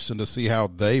be interesting to see how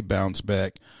they bounce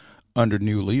back under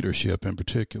new leadership in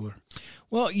particular.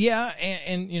 Well, yeah,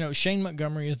 and Shane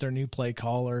Montgomery is their new play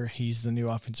caller. He's the new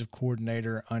offensive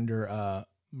coordinator under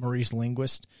Maurice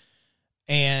Linguist.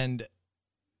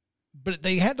 But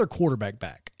they had their quarterback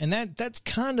back, and that's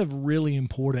kind of really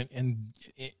important in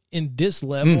this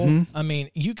level. Mm-hmm. I mean,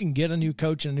 you can get a new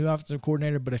coach and a new offensive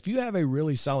coordinator, but if you have a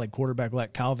really solid quarterback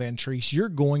like Kyle Van Treese, you're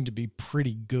going to be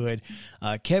pretty good.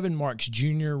 Kevin Marks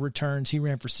Jr. returns. He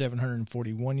ran for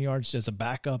 741 yards as a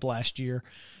backup last year.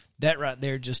 That right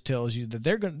there just tells you that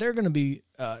they're going to be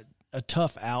a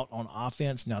tough out on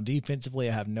offense. Now, defensively,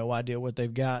 I have no idea what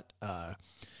they've got.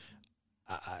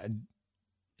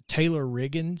 Taylor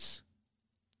Riggins,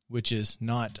 which is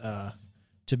not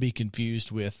to be confused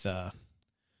with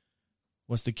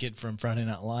what's the kid from Friday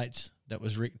Night Lights that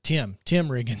was Tim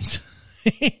Riggins.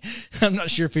 I'm not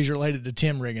sure if he's related to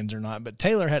Tim Riggins or not, but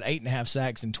Taylor had 8.5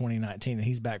 sacks in 2019, and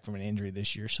he's back from an injury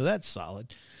this year, so that's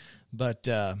solid. But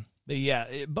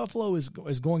yeah, Buffalo is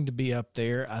going to be up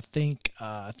there. I think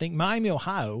Miami,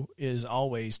 Ohio is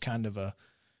always kind of a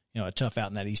tough out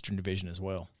in that Eastern Division as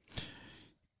well.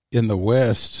 In the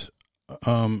West,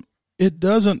 it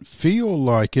doesn't feel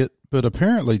like it, but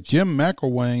apparently Jim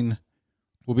McElwain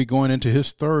will be going into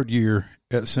his 3rd year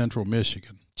at Central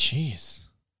Michigan. Jeez.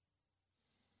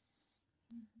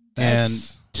 And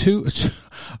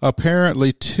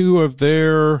apparently two of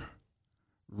their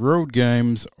road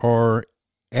games are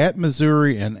at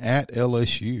Missouri and at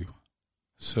LSU.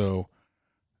 So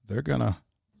they're gonna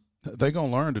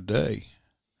learn today.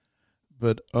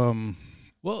 But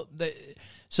well,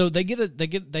 they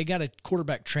got a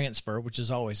quarterback transfer, which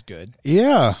is always good.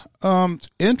 Yeah. It's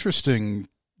interesting.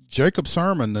 Jacob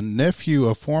Sermon, the nephew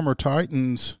of former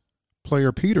Titans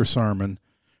player Peter Sermon,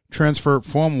 transferred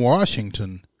from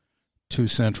Washington to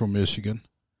Central Michigan.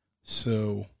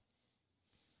 So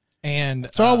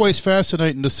it's always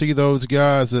fascinating to see those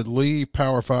guys that leave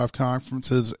Power 5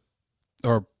 conferences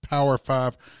or Power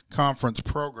 5 conference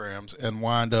programs and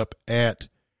wind up at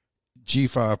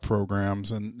G5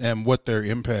 programs and what their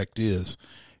impact is.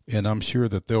 And I'm sure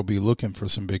that they'll be looking for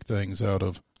some big things out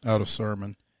of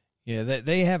Sermon. Yeah,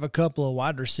 they have a couple of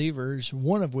wide receivers,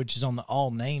 one of which is on the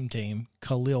all-name team,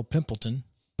 Khalil Pimpleton.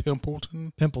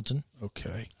 Pimpleton.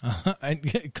 Okay.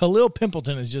 And Khalil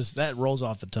Pimpleton is just, that rolls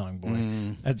off the tongue,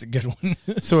 boy. That's a good one.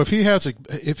 So if he has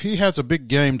a big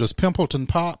game, does Pimpleton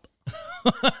pop?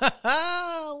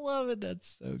 I love it.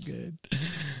 That's so good.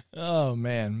 Oh,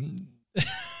 man.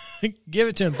 Give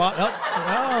it to him.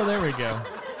 Oh, there we go.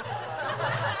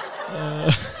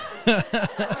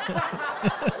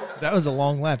 That was a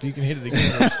long laugh. You can hit it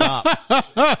again and stop.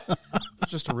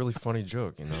 It's just a really funny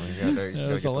joke, you know.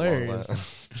 That was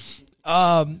hilarious.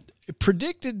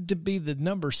 Predicted to be the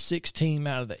number 6 team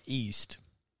out of the East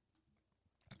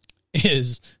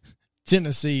is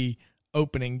Tennessee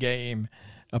opening game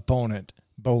opponent,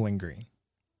 Bowling Green.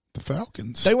 The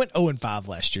Falcons. They went 0-5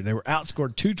 last year. They were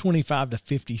outscored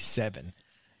 225-57,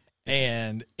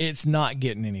 and it's not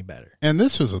getting any better. And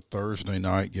this is a Thursday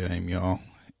night game, y'all.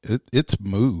 It's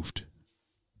moved.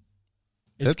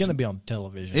 It's going to be on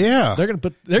television. Yeah, they're going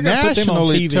to put them on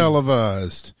nationally TV.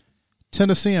 televised.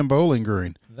 Tennessee and Bowling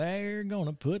Green. They're going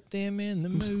to put them in the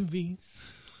movies.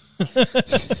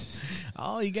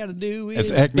 All you got to do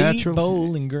is act beat natural.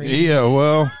 Bowling Green. Yeah,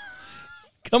 well,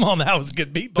 come on, that was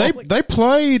good. Beat Bowling. they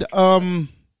played a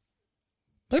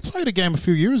game a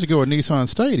few years ago at Nissan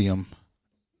Stadium.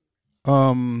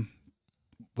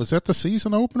 Was that the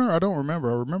season opener? I don't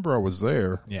remember. I remember I was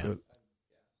there. Yeah,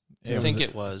 I think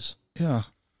it was. Yeah.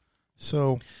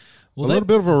 So well, a little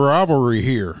bit of a rivalry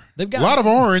here. They've got a lot of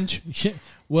orange.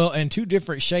 Well, and 2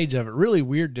 different shades of it. Really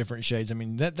weird different shades. I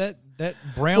mean, that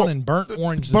brown and burnt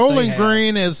orange. Bowling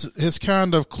Green is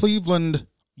kind of Cleveland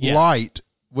light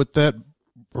with that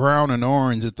brown and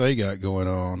orange that they got going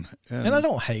on. And I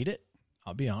don't hate it.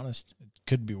 I'll be honest. It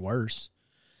could be worse.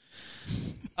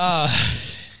 That's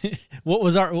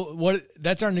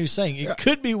our new saying. It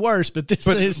could be worse, but it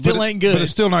still ain't good. But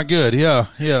it's still not good. Yeah.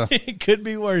 It could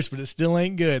be worse, but it still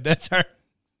ain't good. That's our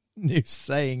new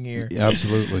saying here. Yeah,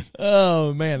 absolutely.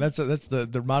 Oh man, that's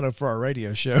the motto for our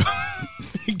radio show.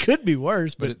 It could be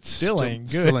worse, but it still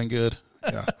ain't good. Still ain't good.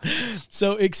 Yeah.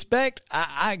 So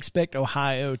I expect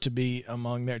Ohio to be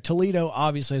among there. Toledo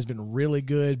obviously has been really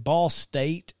good. Ball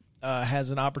State has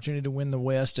an opportunity to win the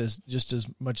West just as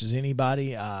much as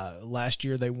anybody. Last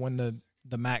year they won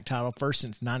the MAC title first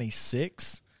since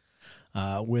 '96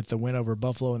 with the win over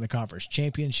Buffalo in the conference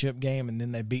championship game, and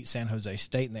then they beat San Jose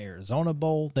State in the Arizona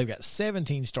Bowl. They've got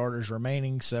 17 starters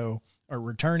returning, so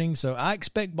I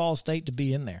expect Ball State to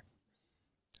be in there.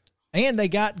 And they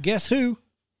got, guess who?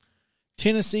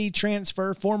 Tennessee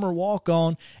transfer, former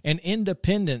walk-on, and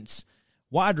Independence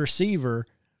wide receiver,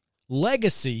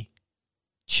 legacy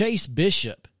Chase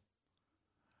Bishop.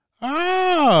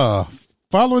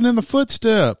 Following in the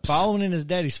footsteps. Following in his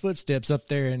daddy's footsteps up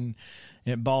there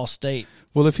at Ball State.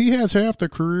 Well, if he has half the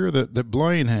career that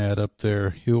Blaine had up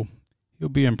there, he'll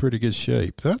be in pretty good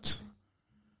shape. That's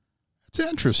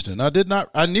interesting.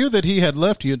 I knew that he had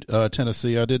left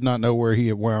Tennessee. I did not know where he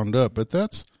had wound up, but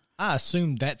I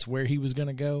assumed that's where he was going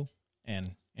to go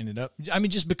and ended up. I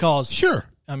mean, just because. Sure.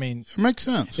 I mean, it makes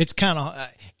sense. It's kind of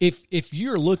if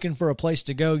you're looking for a place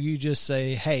to go, you just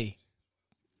say, "Hey,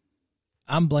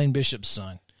 I'm Blaine Bishop's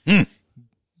son.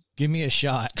 Give me a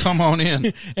shot. Come on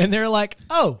in." And they're like,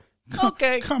 "Oh,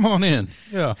 okay, come on in."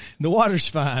 Yeah, the water's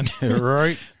fine. Yeah,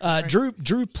 right. Drew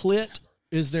Plitt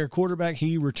is their quarterback.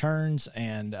 He returns,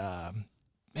 and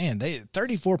they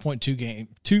 34.2 game,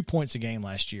 2 points a game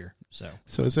last year. So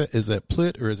is that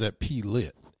Plitt or is that P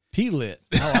Lit? P Lit.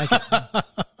 I like it.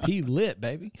 P Lit,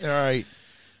 baby. All right.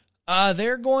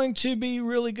 They're going to be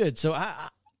really good. So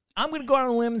I'm going to go out on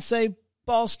a limb and say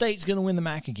Ball State's going to win the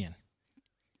MAC again.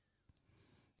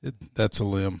 That's a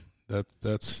limb.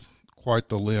 That's quite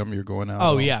the limb you're going out.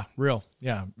 Oh on. Yeah, real.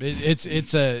 Yeah, it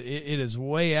is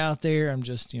way out there. I'm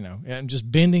just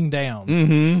bending down.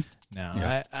 Mm-hmm. Now,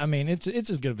 yeah. I mean, it's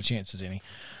as good of a chance as any.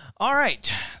 All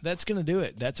right, that's going to do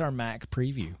it. That's our MAC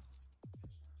preview.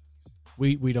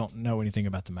 We don't know anything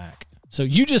about the MAC. So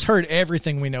you just heard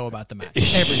everything we know about the MAC.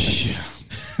 Everything.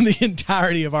 The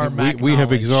entirety of our MAC we have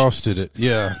knowledge. exhausted it.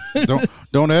 Yeah.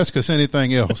 Don't ask us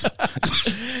anything else.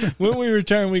 When we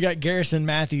return, we got Garrison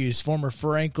Matthews, former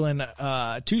Franklin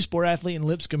two-sport athlete and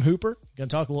Lipscomb Hooper. Going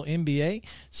to talk a little NBA.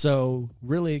 So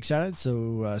really excited.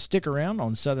 So stick around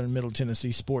on Southern Middle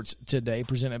Tennessee Sports Today,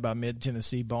 presented by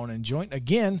Mid-Tennessee Bone and Joint.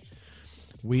 Again,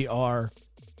 we are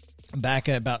back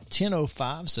at about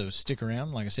 10:05, so stick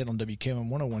around. Like I said, on WKOM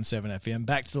 101.7 FM.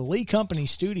 Back to the Lee Company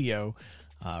studio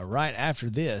right after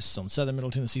this on Southern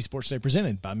Middle Tennessee Sports Day,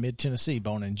 presented by Mid-Tennessee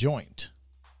Bone and Joint.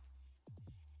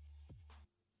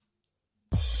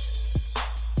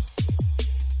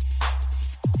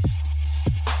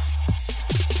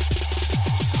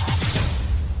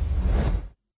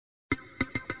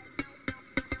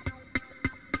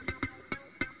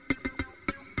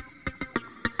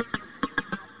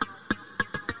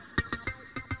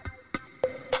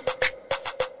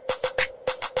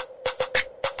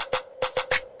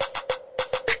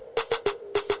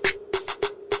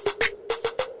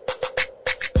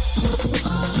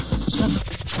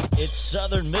 It's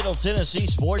Southern Middle Tennessee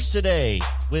Sports Today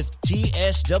with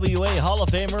TSWA Hall of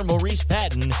Famer Maurice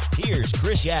Patton. Here's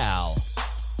Chris Yao.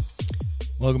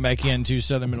 Welcome back into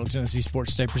Southern Middle Tennessee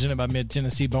Sports Today, presented by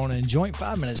Mid-Tennessee Bone and Joint.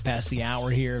 5 minutes past the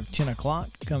hour here of 10 o'clock,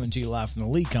 coming to you live from the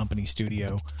Lee Company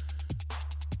studio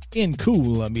in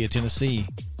Columbia, Tennessee.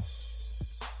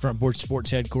 Front Porch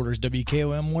Sports Headquarters,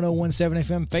 WKOM 1017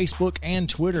 FM, Facebook, and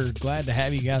Twitter. Glad to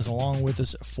have you guys along with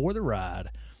us for the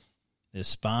ride.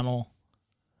 This final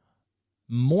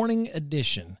morning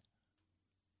edition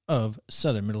of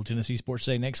Southern Middle Tennessee Sports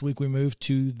Day. Next week we move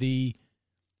to the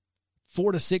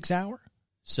 4 to 6 hour.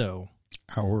 So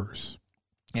hours.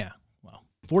 Yeah, well,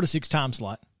 4 to 6 time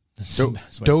slot.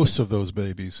 Dose of those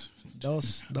babies.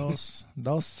 Dos.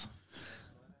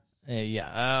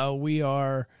 We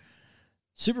are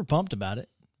super pumped about it.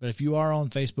 But if you are on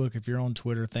Facebook, if you're on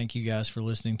Twitter, thank you guys for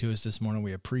listening to us this morning.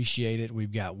 We appreciate it.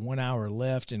 We've got 1 hour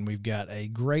left, and we've got a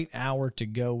great hour to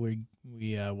go.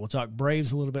 We'll talk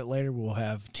Braves a little bit later. We'll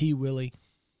have T. Willie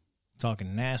talking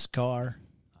NASCAR,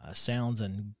 Sounds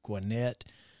and Gwinnett.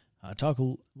 We're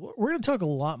going to talk a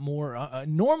lot more.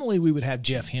 Normally, we would have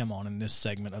Jeff Him on in this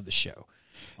segment of the show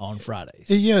on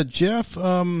Fridays. Yeah, Jeff,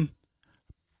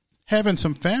 having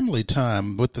some family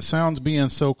time with the Sounds being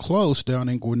so close down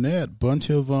in Gwinnett. Bunch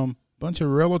of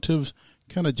relatives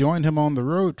kind of joined him on the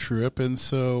road trip, and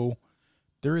so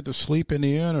they're either sleeping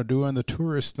in or doing the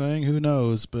tourist thing. Who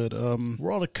knows? But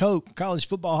World of Coke, College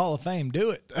Football Hall of Fame, do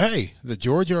it. Hey, the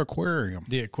Georgia Aquarium.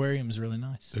 The aquarium is really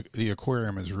nice. The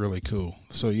aquarium is really cool.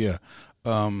 So yeah,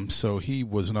 so he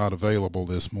was not available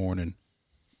this morning,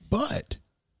 but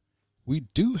we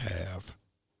do have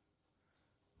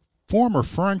former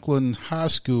Franklin High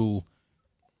School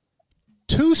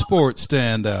two-sport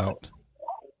standout,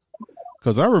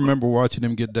 because I remember watching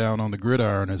him get down on the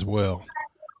gridiron as well.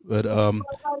 But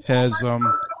has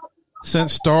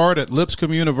since starred at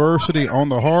Lipscomb University on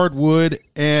the hardwood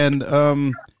and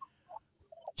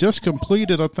just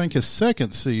completed, I think, his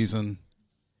second season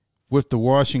with the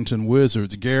Washington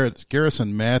Wizards,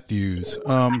 Garrison Matthews.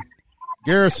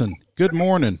 Garrison, good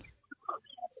morning.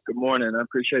 Good morning. I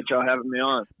appreciate y'all having me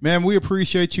on. Man, we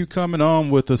appreciate you coming on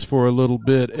with us for a little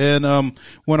bit. And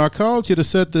when I called you to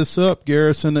set this up,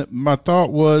 Garrison, my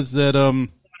thought was that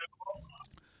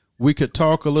we could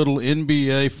talk a little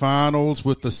NBA Finals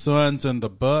with the Suns and the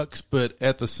Bucks, but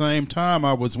at the same time,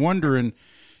 I was wondering,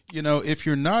 if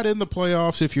you're not in the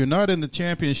playoffs, if you're not in the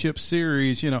championship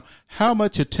series, how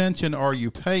much attention are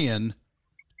you paying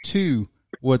to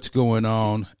what's going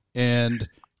on? And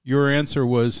your answer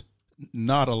was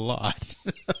not a lot.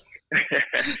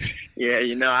 Yeah,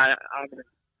 I've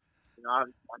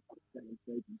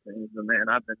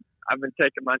been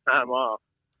taking my time off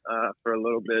for a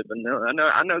little bit, but no,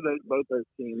 I know both those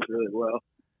teams really well.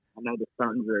 I know the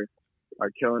Suns are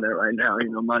killing it right now.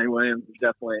 Monty Williams has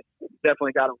definitely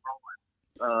got them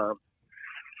rolling.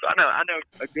 So I know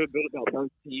a good bit about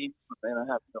those teams, but man, I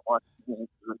haven't been watching the games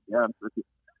to be honest with you.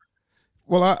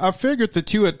 Well, I figured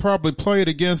that you had probably played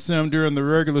against them during the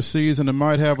regular season and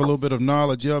might have a little bit of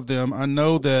knowledge of them. I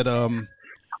know that,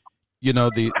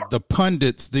 the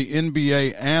pundits, the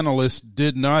NBA analysts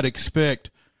did not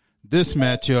expect this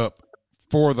matchup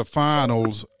for the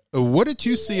finals. What did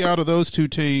you see out of those two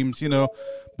teams,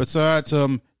 besides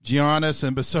Giannis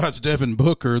and besides Devin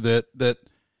Booker that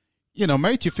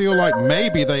made you feel like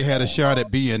maybe they had a shot at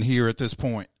being here at this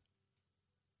point?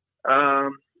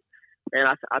 And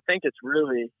I think it's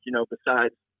really,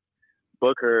 besides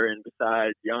Booker and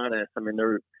besides Giannis,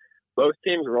 both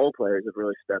teams' role players have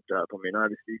really stepped up.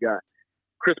 Obviously you got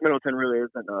Chris Middleton really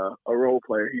isn't a role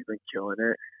player. He's been killing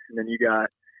it. And then you got,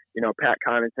 Pat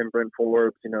Connaughton, Brent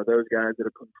Forbes, those guys that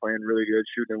have been playing really good,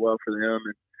 shooting it well for them.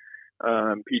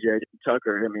 And PJ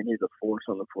Tucker, he's a force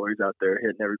on the floor. He's out there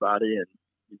hitting everybody and,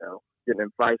 getting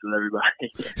in fights with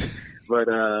everybody. But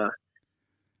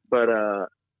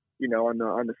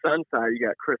on the Sun side, you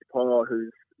got Chris Paul,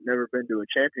 who's never been to a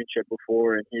championship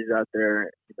before, and he's out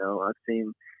there. I've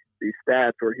seen these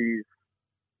stats where he's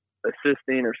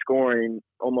assisting or scoring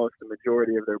almost the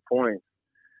majority of their points.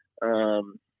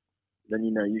 Then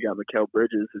you got Mikal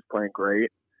Bridges, who's playing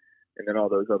great, and then all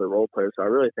those other role players. So I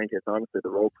really think it's honestly the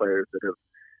role players that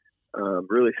have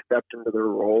really stepped into their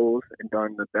roles and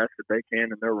done the best that they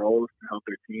can in their roles to help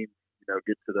their team,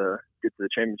 get to the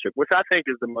championship, which I think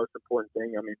is the most important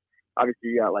thing. Obviously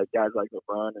you got guys like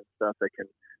LeBron and stuff that can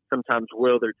sometimes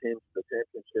will their teams to the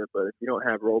championship, but if you don't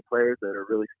have role players that are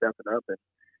really stepping up and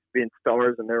being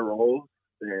stars in their roles,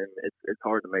 then it's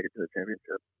hard to make it to the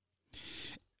championship.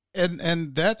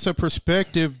 And that's a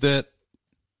perspective that,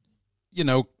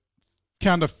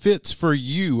 kind of fits for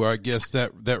you, I guess,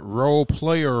 that role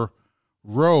player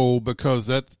role, because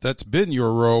that's been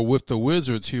your role with the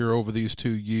Wizards here over these 2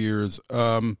 years.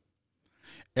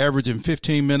 Averaging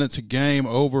 15 minutes a game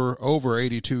over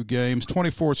 82 games,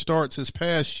 24 starts this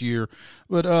past year.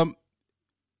 But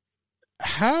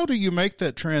how do you make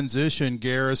that transition,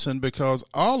 Garrison? Because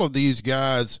all of these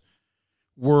guys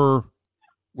were,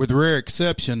 with rare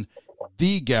exception,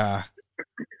 the guy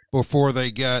before they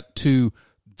got to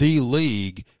the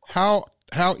league. How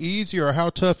easy or how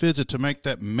tough is it to make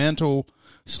that mental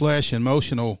 /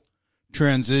 emotional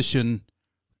transition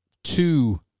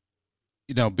to,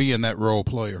 being that role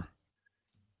player?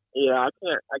 Yeah, I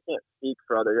can't speak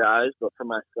for other guys, but for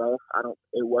myself,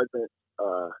 it wasn't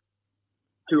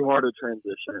too hard a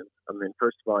transition. I mean,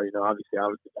 first of all, obviously I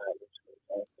was the guy that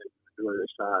was doing the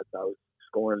shots. I was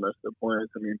scoring most of the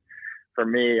points. I mean, for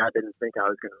me, I didn't think I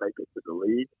was going to make it to the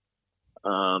league.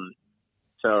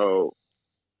 So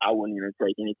I wouldn't even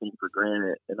take anything for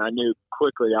granted. And I knew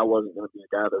quickly I wasn't going to be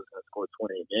a guy that was going to score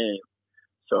 20 a game.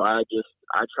 So I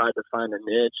tried to find a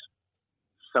niche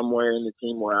somewhere in the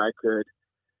team where I could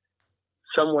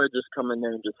just come in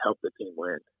there and just help the team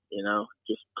win,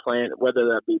 just playing,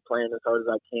 whether that be playing as hard as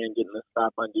I can, getting a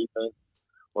stop on defense,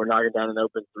 or knocking down an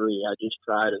open three. I just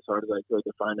tried as hard as I could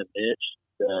to find a niche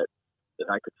that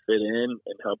I could fit in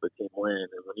and help the team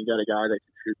win. And when you got a guy that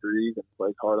can shoot threes and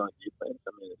plays hard on defense,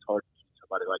 I mean, it's hard to keep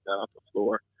somebody like that off the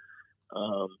floor.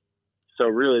 So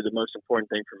really the most important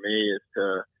thing for me is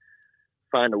to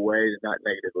find a way to not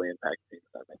negatively impact teams,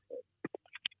 if that makes sense.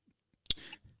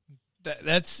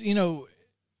 That's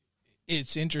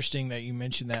it's interesting that you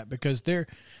mentioned that, because there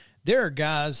are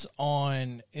guys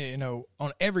on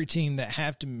every team that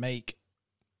have to make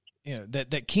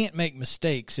that can't make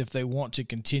mistakes if they want to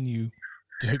continue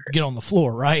to get on the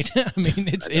floor, right? I mean,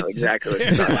 it's exactly.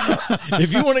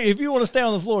 if you want to stay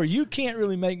on the floor, you can't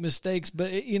really make mistakes.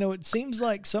 But it seems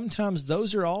like sometimes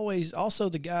those are always also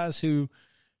the guys who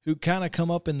kind of come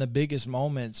up in the biggest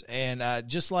moments. And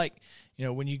just like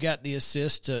when you got the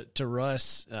assist to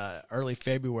Russ early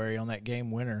February on that game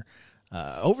winner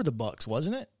over the Bucks,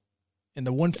 wasn't it? In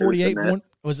the 148 one,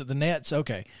 was it the Nets?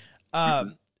 Okay.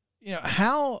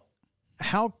 How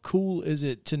cool is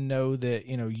it to know that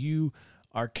you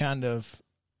are kind of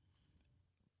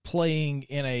playing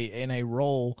in a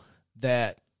role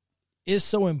that is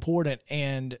so important,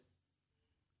 and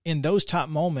in those top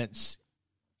moments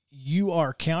you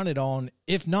are counted on,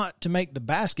 if not to make the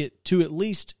basket, to at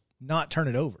least not turn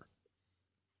it over.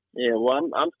 Yeah, well,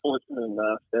 I'm fortunate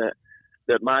enough that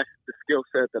the skill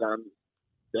set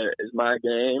that is my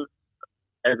game,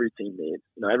 every team needs.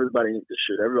 Everybody needs to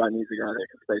shoot. Everybody needs a guy that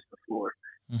can space the floor.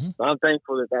 Mm-hmm. So I'm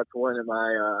thankful that that's one of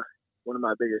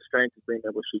my biggest strengths is being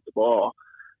able to shoot the ball.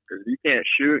 Because if you can't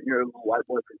shoot, you're a little white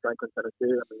boy from Franklin,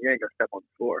 Tennessee. I mean, you ain't gonna step on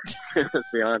the floor. Let's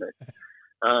be honest.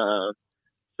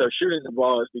 So shooting the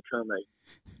ball has become a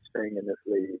thing in this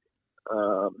league.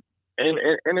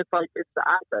 And it's like, it's the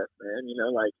eye test, man.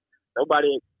 Like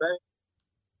nobody expects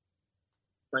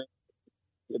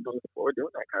you to go to the floor doing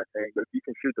that kind of thing. But if you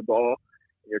can shoot the ball,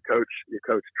 and your coach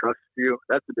trusts you,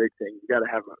 that's the big thing. You got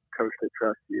to have a coach that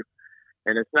trusts you.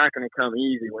 And it's not going to come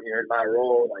easy when you're in my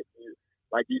role. Like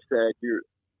you said, your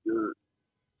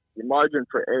margin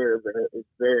for error is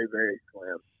very, very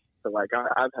slim. So like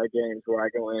I've had games where I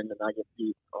go in and I get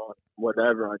beat on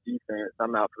whatever on defense.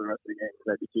 I'm out for the rest of the game because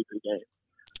I have to keep the game.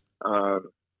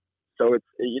 So it's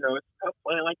tough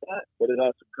playing like that, but it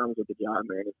also comes with the job,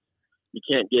 man. You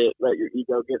can't let your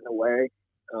ego get in the way.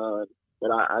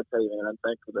 But I tell you, man, I'm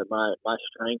thankful that my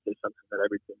strength is something that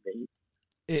every team needs.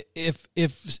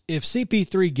 If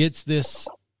CP3 gets this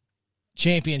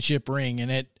championship ring,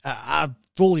 and I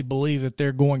fully believe that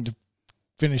they're going to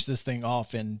finish this thing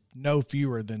off in no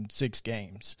fewer than 6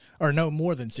 games, or no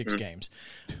more than 6 games.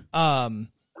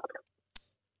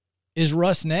 Is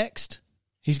Russ next?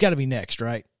 He's got to be next,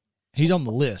 right? He's on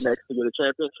the list. Next to get a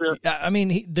championship? I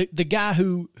mean, the guy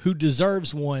who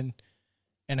deserves one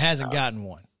and hasn't gotten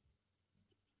one.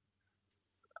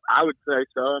 I would say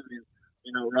so. I mean,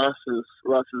 Russ is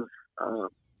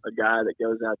a guy that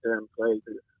goes out there and plays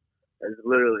as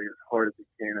literally as hard as he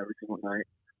can every single night.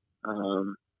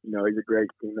 He's a great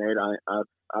teammate.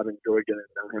 I've enjoyed getting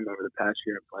to know him over the past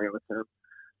year and playing with him.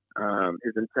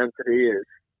 His intensity is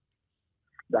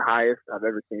the highest I've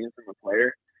ever seen from a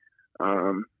player.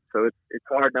 So it's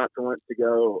hard not to want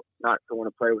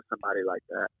to play with somebody like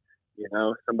that.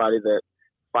 Somebody that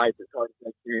fights as hard as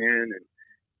they can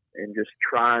and just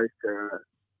tries to,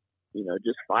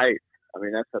 just fight. I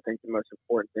mean, that's, I think, the most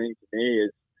important thing to me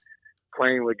is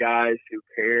playing with guys who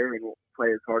care and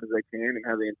play as hard as they can and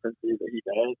have the intensity that he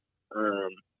does.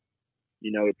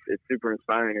 It's super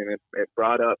inspiring, and it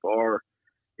brought up our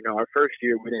our first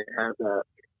year we didn't have that.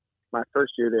 My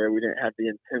first year there, we didn't have the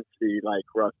intensity like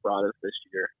Russ brought us this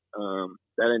year.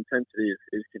 That intensity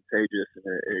is contagious, and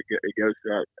it goes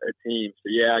throughout a team. So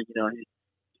yeah, he deserves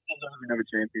another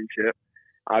championship.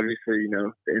 Obviously,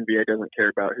 the NBA doesn't care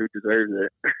about who deserves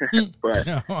it, but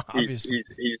No, he's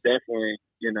definitely,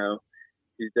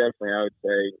 he's definitely, I would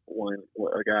say,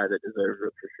 a guy that deserves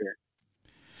it for sure.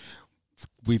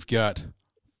 We've got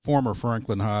former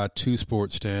Franklin High two-sport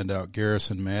standout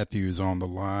Garrison Matthews on the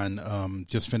line.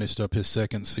 Just finished up his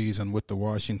second season with the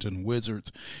Washington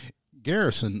Wizards.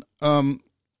 Garrison,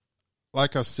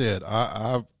 like I said,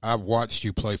 I watched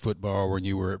you play football when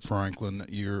you were at Franklin.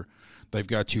 They've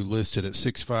got you listed at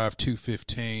 6'5",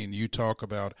 215. You talk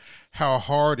about how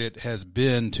hard it has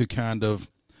been to kind of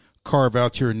carve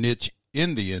out your niche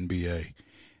in the NBA.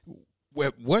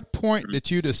 At what point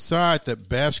did you decide that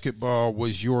basketball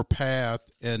was your path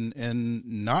and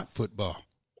not football?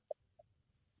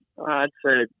 I'd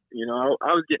say,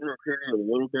 I was getting recruited a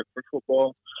little bit for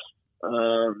football.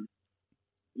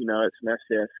 At some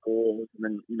FCS schools,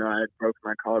 and then, I had broken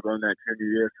my collarbone that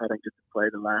junior year, so I didn't get to play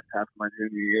the last half of my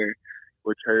junior year,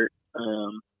 which hurt.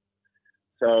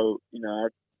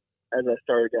 As I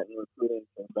started getting recruited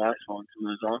for basketball and some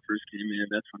of those offers came in,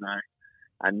 that's when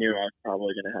I knew I was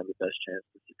probably going to have the best chance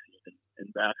to succeed in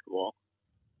basketball.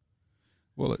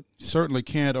 Well, it certainly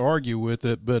can't argue with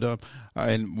it, but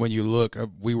and when you look,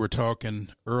 we were talking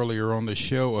earlier on the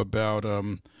show about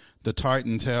the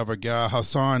Titans have a guy,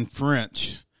 Hassan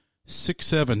French,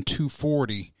 6'7",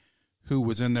 240, who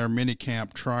was in their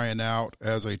minicamp trying out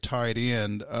as a tight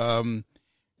end.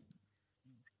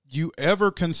 You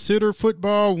ever consider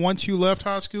football once you left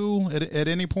high school at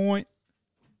any point?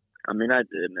 I mean, I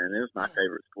did, man. It was my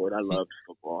favorite sport. I loved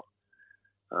football.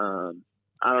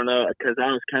 I don't know, because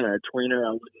I was kind of a tweener.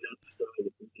 I wasn't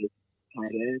necessarily the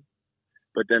tight end,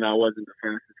 but then I wasn't the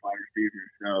fastest wide receiver.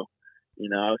 So,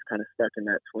 I was kind of stuck in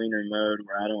that tweener mode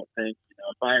where I don't think,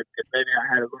 if maybe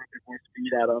I had a little bit more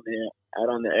speed out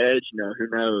on the edge, who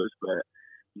knows? But,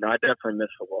 I definitely miss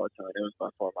football a ton. It was by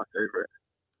far my favorite.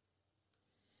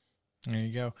 There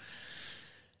you go.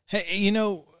 Hey,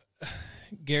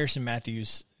 Garrison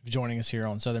Matthews joining us here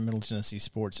on Southern Middle Tennessee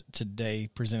Sports today,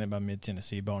 presented by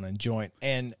Mid-Tennessee Bone and Joint.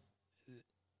 And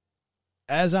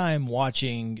as I am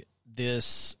watching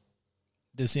this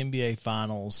NBA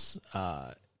Finals,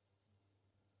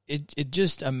 it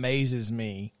just amazes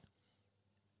me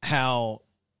how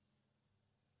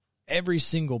every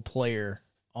single player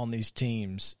on these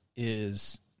teams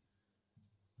is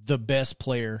the best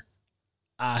player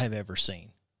I have ever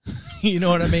seen. You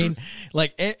know what I mean?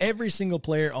 Like every single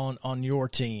player on your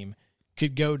team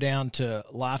could go down to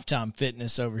Lifetime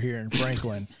Fitness over here in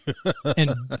Franklin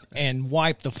and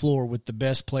wipe the floor with the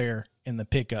best player in the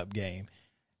pickup game.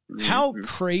 How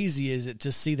crazy is it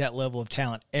to see that level of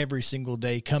talent every single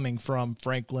day coming from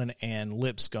Franklin and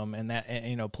Lipscomb, and that,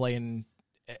 playing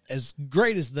as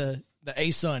great as the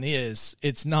ASUN is,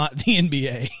 it's not the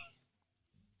NBA.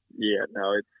 Yeah,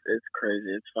 no, it's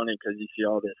crazy. It's funny because you see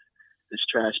all this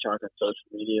trash talk on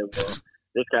social media. Well,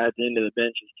 this guy at the end of the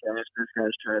bench is trash. This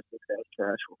guy's trash. This guy's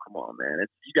trash. Well, come on, man.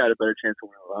 You got a better chance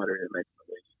of winning the lottery than making the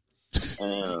league.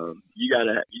 You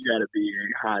gotta be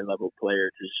a high level player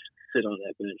to just sit on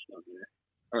that bench down there.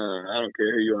 I don't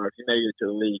care who you are. If you make it to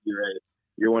the league,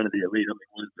 you're one of the elite. I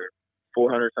mean, what is there,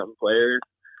 400 something players?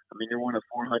 I mean, you're one of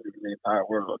 400 in the entire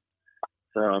world.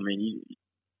 So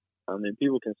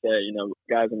people can say,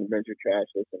 guys on the bench are trash,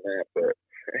 this and that, but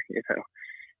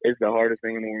it's the hardest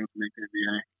thing in the world to make the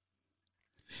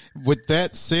NBA. With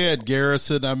that said,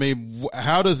 Garrison, I mean,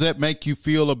 how does that make you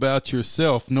feel about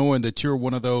yourself, knowing that you're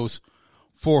one of those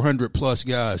 400-plus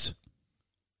guys?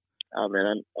 Oh,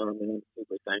 man, I'm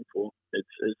super thankful.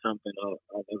 It's something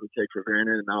I'll never take for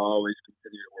granted, and I'll always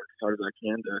continue to work as hard as I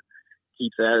can to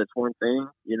keep that. It's one thing,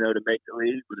 to make the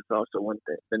league, but it's also one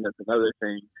thing. Then that's another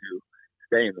thing to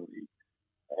stay in the league.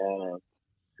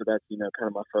 So that's, kind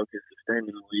of my focus is staying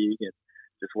in the league and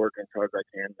just working as hard as I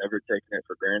can, never taking it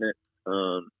for granted.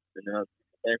 I'm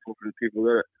thankful for the people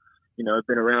that, have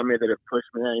been around me that have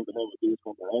pushed me. I ain't been able to do this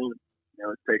on my own.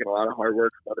 It's taken a lot of hard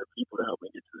work from other people to help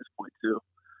me get to this point too.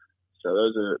 So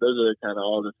those are kind of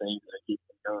all the things that keep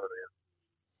me going, man.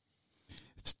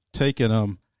 It's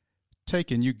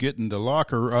taking you getting the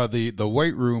locker, the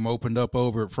weight room opened up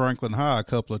over at Franklin High a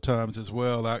couple of times as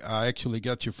well. I actually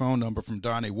got your phone number from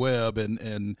Donnie Webb,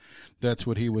 and that's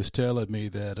what he was telling me,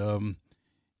 that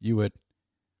you had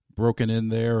broken in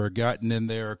there or gotten in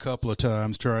there a couple of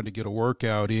times trying to get a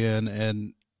workout in,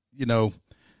 and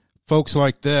folks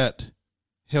like that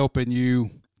helping you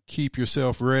keep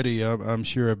yourself ready, I'm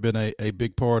sure have been a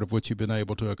big part of what you've been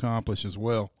able to accomplish as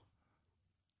well.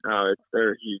 No,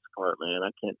 they're a huge part, man.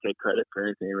 I can't take credit for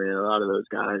anything, man. A lot of those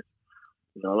guys,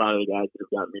 a lot of the guys that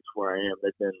have gotten me to where I am,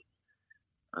 they've been.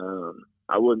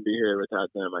 I wouldn't be here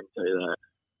without them. I can tell you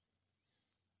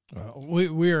that.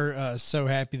 We are so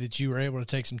happy that you were able to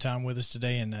take some time with us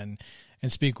today and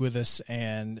speak with us,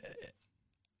 and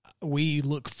we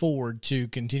look forward to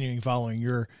continuing following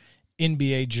your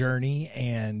NBA journey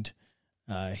and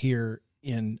here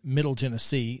in Middle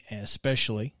Tennessee,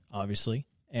 especially, obviously.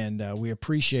 And we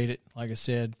appreciate it, like I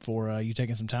said, for you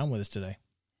taking some time with us today.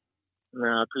 No,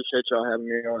 I appreciate y'all having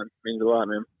me on. It means a lot,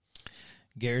 man.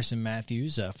 Garrison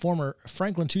Matthews, former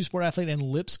Franklin two-sport athlete and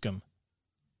Lipscomb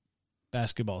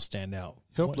basketball standout.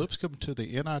 Helped Lipscomb to the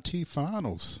NIT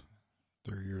finals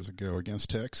 3 years ago against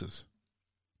Texas.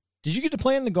 Did you get to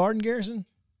play in the Garden, Garrison?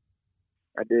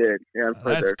 I did. Yeah, I've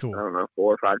played That's there, cool. I don't know,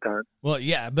 4 or 5 times. Well,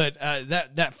 yeah, but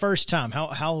that first time,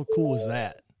 how cool was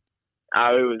that? It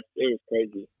was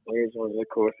crazy. It was one of the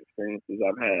coolest experiences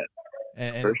I've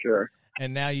had, for sure.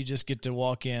 And now you just get to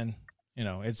walk in.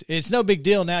 It's no big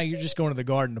deal now. You're just going to the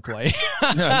Garden to play.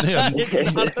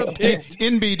 It's not a big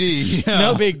NBD. Yeah.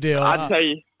 No big deal. I'll tell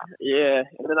you, yeah.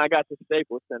 And then I got to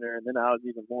Staples Center, and then I was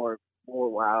even more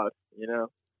wowed,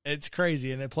 It's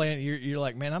crazy. And you're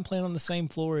like, man, I'm playing on the same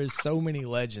floor as so many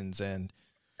legends. And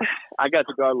I got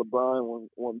to guard LeBron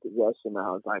one possession. I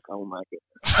was like, oh, my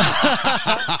goodness.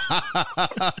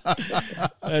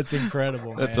 That's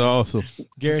incredible, man. That's awesome.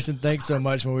 Garrison, thanks so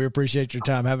much, man. We appreciate your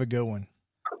time. Have a good one.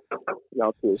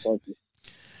 Y'all too. Thank you.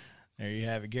 There you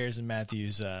have it. Garrison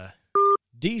Matthews,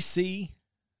 DC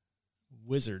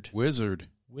Wizard.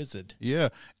 Yeah.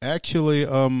 Actually,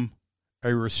 a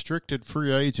restricted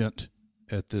free agent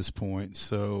at this point,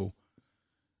 so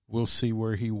we'll see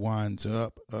where he winds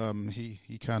up.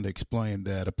 He kind of explained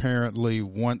that. Apparently,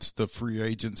 once the free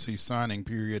agency signing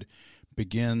period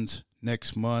begins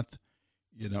next month,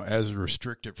 as a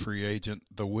restricted free agent,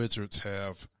 the Wizards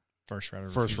have first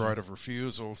right of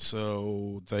refusal,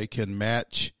 so they can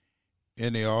match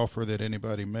any offer that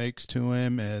anybody makes to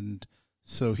him, and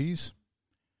so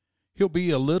he'll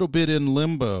be a little bit in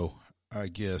limbo, I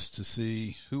guess, to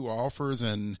see who offers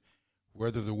and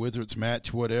whether the Wizards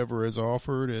match whatever is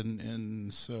offered,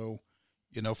 and so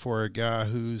for a guy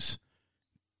who's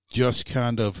just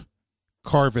kind of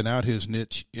carving out his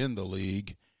niche in the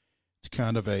league, it's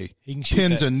kind of a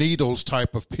pins and needles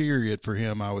type of period for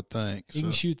him, I would think. He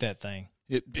can shoot that thing.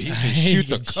 He can shoot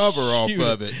the cover off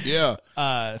of it. Yeah.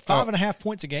 5.5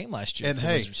 points a game last year. And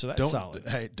hey, Wizards, so that's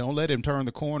solid. Don't let him turn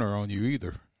the corner on you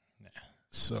either. Nah.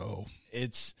 So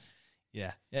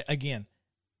again,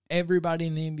 everybody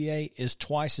in the NBA is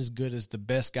twice as good as the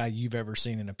best guy you've ever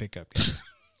seen in a pickup game.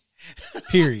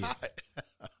 Period.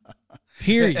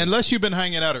 Unless you've been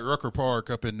hanging out at Rucker Park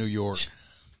up in New York.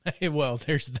 Well,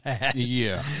 there's that.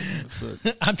 Yeah.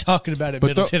 But, I'm talking about it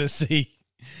Middle Tennessee.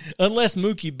 Unless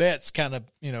Mookie Betts kind of,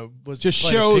 was just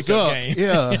shows up. Game.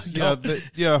 Yeah.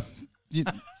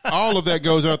 All of that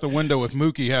goes out the window if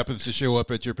Mookie happens to show up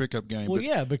at your pickup game.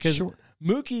 Well, because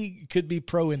Mookie could be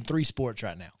pro in 3 sports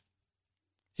right now.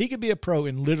 He could be a pro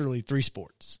in literally 3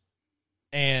 sports.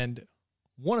 And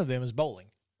one of them is bowling.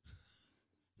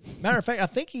 Matter of fact, I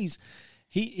think he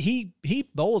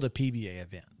bowled a PBA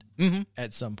event. Mm-hmm.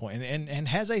 At some point, and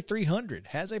has a 300,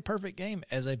 has a perfect game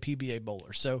as a PBA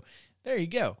bowler. So there you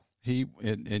go.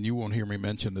 And you won't hear me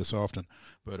mention this often,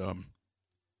 but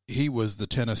he was the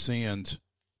Tennesseans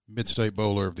Mid-State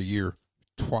Bowler of the Year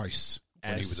twice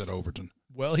when he was at Overton.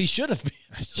 Well, he should have been.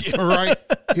 Yeah, right.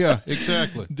 Yeah,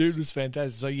 exactly. Dude was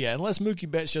fantastic. So yeah, unless Mookie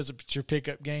Betts shows up at your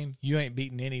pickup game, you ain't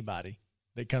beating anybody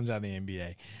that comes out of the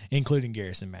NBA, including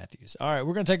Garrison Matthews. All right,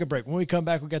 we're going to take a break. When we come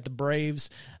back, we got the Braves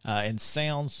and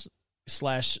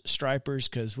Sounds/Stripers,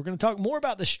 because we're going to talk more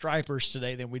about the Stripers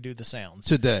today than we do the Sounds.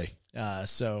 Today.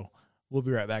 So we'll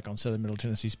be right back on Southern Middle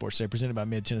Tennessee Sports Day, presented by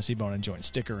Mid-Tennessee Bone and Joint.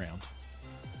 Stick around.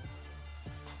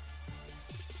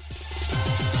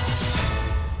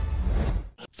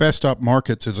 Fast Stop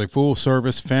Markets is a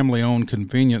full-service, family-owned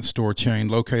convenience store chain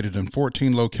located in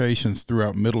 14 locations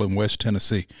throughout Middle and West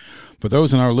Tennessee. For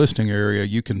those in our listening area,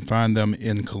 you can find them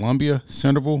in Columbia,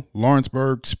 Centerville,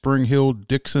 Lawrenceburg, Spring Hill,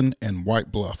 Dixon, and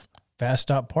White Bluff. Fast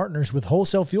Stop partners with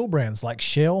wholesale fuel brands like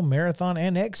Shell, Marathon,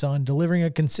 and Exxon, delivering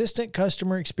a consistent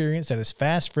customer experience that is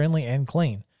fast, friendly, and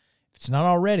clean. If it's not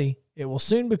already, it will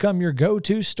soon become your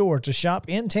go-to store to shop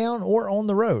in town or on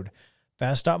the road.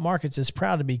 Fast Stop Markets is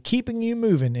proud to be keeping you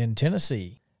moving in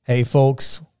Tennessee. Hey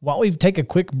folks, while we take a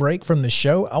quick break from the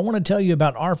show, I want to tell you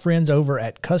about our friends over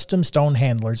at Custom Stone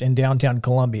Handlers in downtown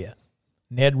Columbia.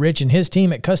 Ned Rich and his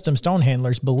team at Custom Stone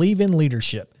Handlers believe in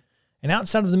leadership. And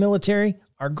outside of the military,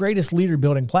 our greatest leader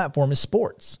building platform is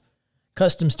sports.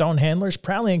 Custom Stone Handlers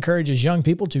proudly encourages young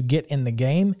people to get in the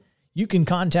game. You can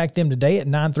contact them today at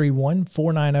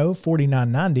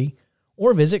 931-490-4990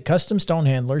 or visit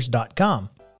CustomStonehandlers.com.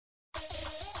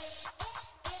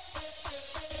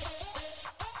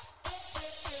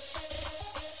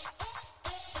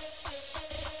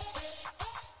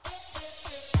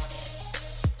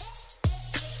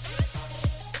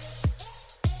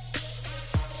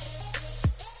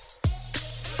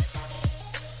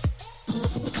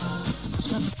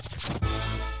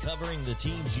 Covering the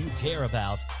teams you care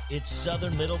about, it's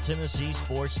Southern Middle Tennessee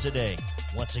Sports Today.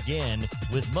 Once again,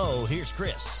 with Mo, here's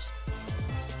Chris.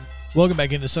 Welcome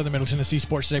back into Southern Middle Tennessee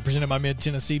Sports Today, presented by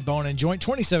Mid-Tennessee Bone and Joint.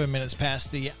 27 minutes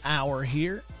past the hour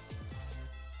here.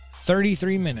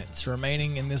 33 minutes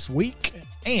remaining in this week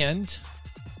and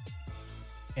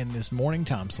in this morning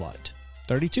time slot.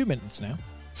 32 minutes now.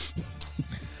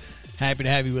 Happy to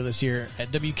have you with us here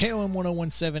at WKOM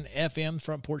 1017 FM,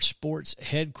 Front Porch Sports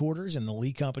headquarters in the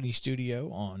Lee Company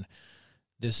studio on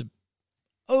this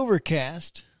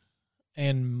overcast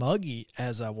and muggy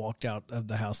as I walked out of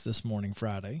the house this morning,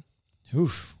 Friday.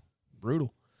 Oof,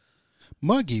 brutal.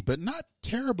 Muggy, but not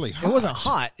terribly hot. It wasn't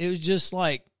hot. It was just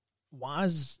like, why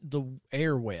is the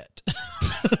air wet?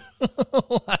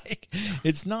 Like,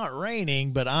 it's not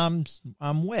raining, but I'm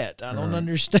wet. I don't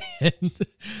understand.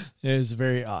 It's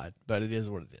very odd, but it is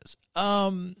what it is.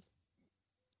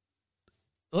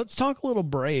 Let's talk a little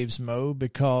Braves, Mo,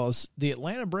 because the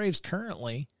Atlanta Braves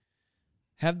currently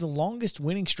have the longest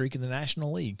winning streak in the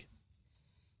National League.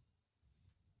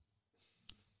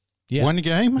 Yeah. One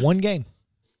game? One game.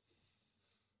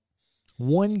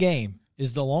 One game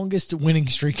is the longest winning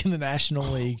streak in the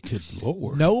National League. Good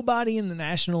Lord. Nobody in the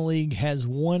National League has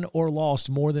won or lost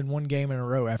more than one game in a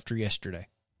row after yesterday.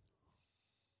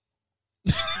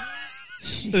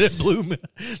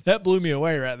 That blew me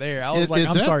away right there. I was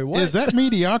I'm sorry, what? Is that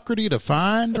mediocrity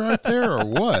defined right there or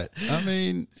what? I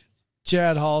mean,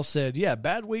 Chad Hall said, yeah,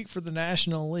 bad week for the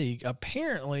National League.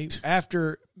 Apparently,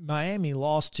 after Miami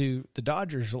lost to the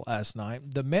Dodgers last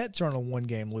night, the Mets are on a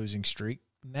one-game losing streak.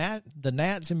 The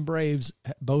Nats and Braves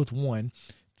both won.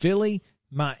 Philly,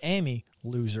 Miami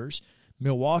losers.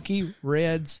 Milwaukee,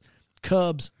 Reds,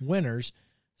 Cubs winners.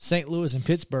 St. Louis and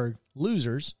Pittsburgh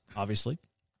losers, obviously.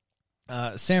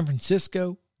 San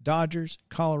Francisco, Dodgers,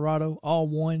 Colorado all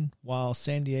won, while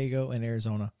San Diego and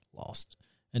Arizona lost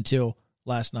until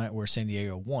last night where San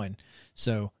Diego won.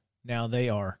 So now they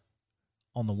are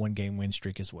on the one-game win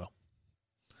streak as well.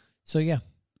 So, yeah.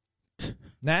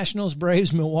 Nationals,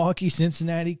 Braves, Milwaukee,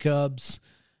 Cincinnati, Cubs,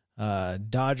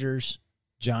 Dodgers,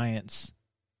 Giants,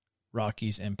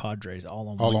 Rockies, and Padres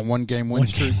all on one-game win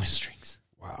streaks.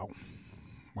 Wow.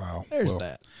 There's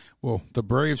that. Well, the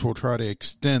Braves will try to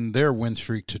extend their win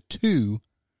streak to 2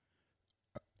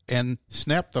 and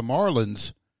snap the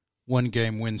Marlins'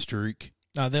 one-game win streak.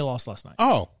 They lost last night.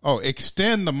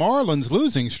 Extend the Marlins'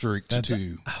 losing streak to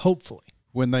 2. Hopefully.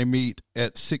 When they meet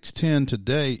at 6:10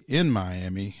 today in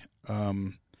Miami.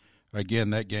 Again,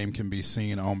 that game can be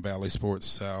seen on Valley Sports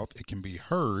South. It can be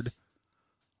heard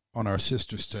on our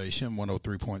sister station,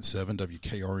 103.7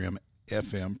 WKRM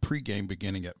FM, pregame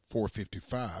beginning at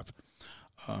 4:55.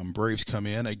 Braves come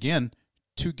in again,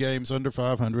 2 games under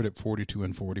 500 at 42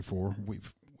 and 44.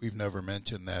 We've never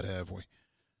mentioned that, have we?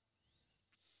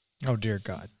 Oh dear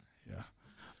God! Yeah.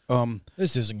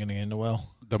 This isn't going to end well.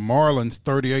 The Marlins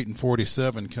 38 and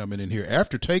 47 coming in here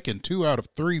after taking 2 out of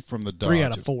 3 from the Dodgers. 3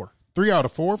 out of 4. 3 out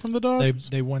of 4 from the Dodgers.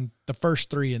 They won the first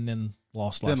 3 and then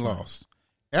lost last night. Lost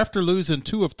after losing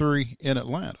 2 of 3 in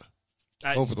Atlanta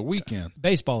over the weekend.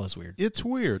 Baseball is weird. It's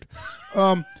weird.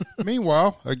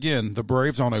 Meanwhile, again, the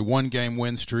Braves on a one-game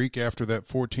win streak after that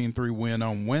 14-3 win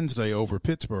on Wednesday over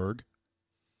Pittsburgh.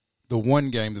 The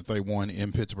one game that they won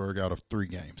in Pittsburgh out of 3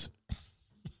 games.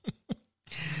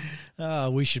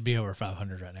 We should be over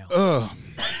 500 right now.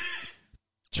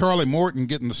 Charlie Morton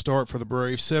getting the start for the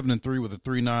Braves, 7-3 with a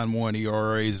 3.91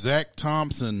 ERA. Zach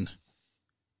Thompson,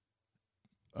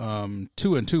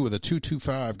 2-2 with a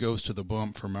 2.25, goes to the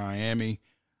bump for Miami.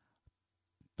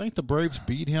 I think the Braves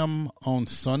beat him on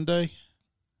Sunday.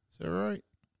 Is that right?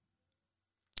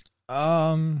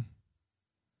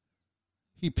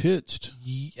 He pitched.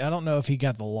 I don't know if he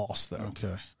got the loss though.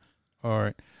 Okay, all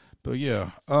right, but yeah.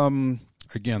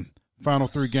 Again, final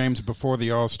 3 games before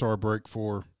the All-Star break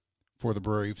for the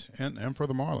Braves and for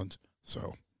the Marlins.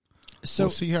 So we'll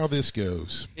see how this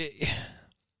goes.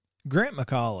 Grant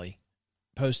McCauley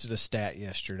posted a stat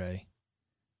yesterday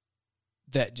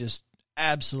that just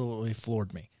absolutely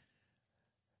floored me.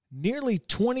 Nearly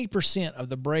 20% of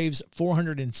the Braves'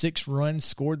 406 runs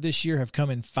scored this year have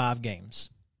come in 5 games.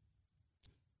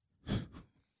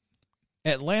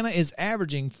 Atlanta is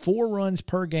averaging 4 runs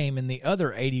per game in the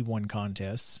other 81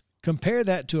 contests. Compare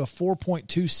that to a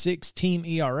 4.26 team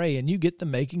ERA, and you get the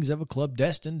makings of a club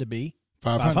destined to be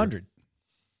 500.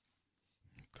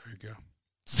 There you go.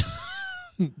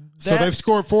 So they've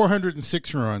scored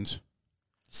 406 runs.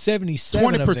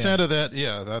 77 20% of that,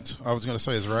 yeah, I was going to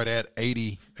say is right at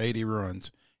 80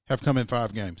 runs have come in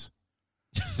 5 games.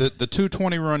 The 2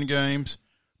 20-run games,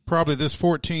 probably this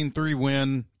 14-3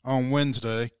 win on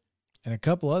Wednesday. And a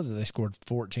couple others they scored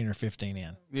 14 or 15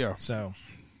 in. Yeah. So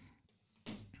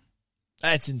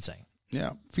that's insane.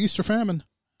 Yeah. Feast or famine.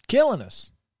 Killing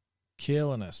us.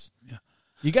 Yeah.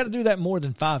 You got to do that more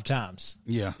than 5 times.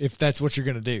 Yeah. If that's what you're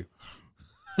going to do.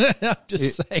 I'm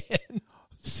just saying.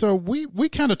 So we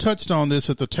kind of touched on this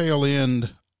at the tail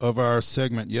end of our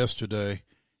segment yesterday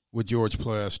with George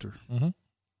Plaster. Mm-hmm.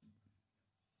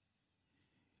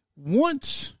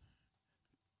 Once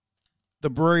the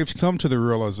Braves come to the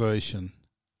realization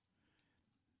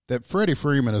that Freddie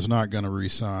Freeman is not going to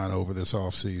re-sign over this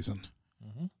offseason,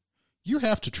 you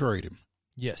have to trade him.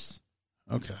 Yes.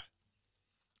 Okay.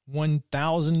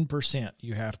 1,000%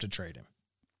 you have to trade him.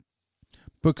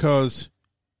 Because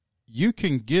you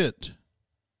can get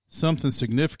something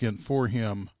significant for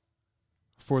him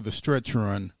for the stretch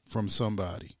run from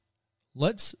somebody.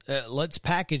 Let's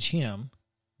package him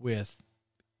with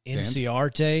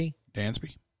Inciarte,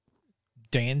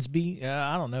 Dansby.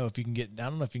 I don't know if you can get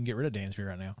rid of Dansby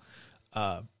right now.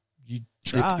 You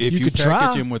try. If you could package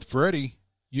try. him with Freddie.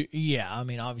 Yeah, I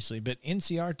mean obviously, but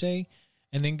Inciarte,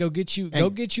 and then go get you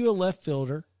a left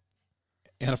fielder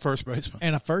and a first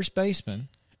baseman.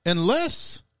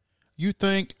 Unless you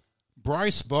think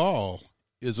Bryce Ball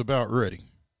is about ready.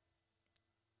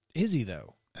 Is he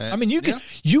though? I mean, you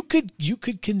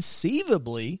could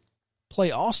conceivably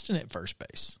play Austin at first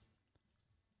base.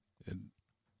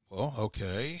 Well,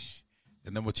 okay.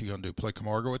 And then what's he going to do? Play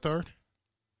Camargo at third?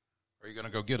 Or are you going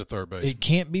to go get a third baseman? It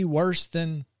can't be worse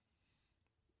than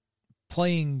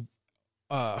playing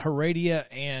Heredia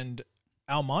and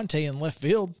Almonte in left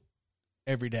field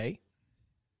every day.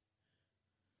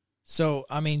 So,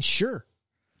 I mean, sure.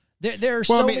 There are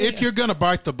so many, if you're going to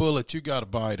bite the bullet, you got to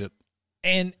bite it.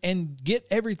 And get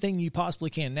everything you possibly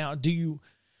can. Now,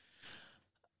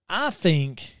 I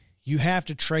think you have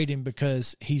to trade him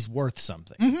because he's worth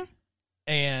something. Mm-hmm.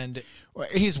 And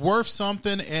he's worth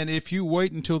something, and if you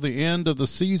wait until the end of the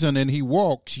season and he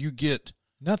walks, you get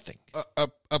nothing.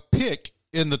 A pick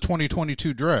in the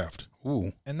 2022 draft.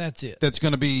 Ooh. And that's it. That's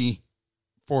going to be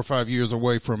 4 or 5 years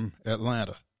away from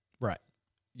Atlanta. Right.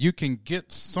 You can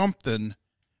get something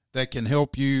that can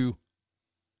help you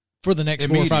for the next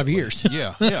 4 or 5 years.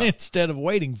 Yeah. Instead of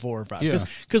waiting 4 or 5.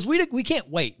 Because we can't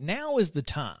wait. Now is the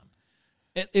time.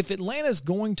 If Atlanta's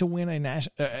going to win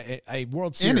a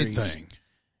World Series, anything,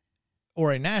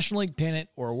 or a National League pennant,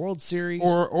 or a World Series,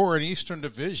 or an Eastern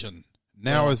Division,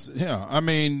 I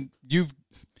mean,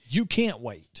 you can't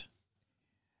wait.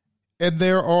 And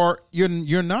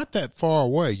you're not that far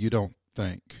away. You don't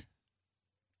think?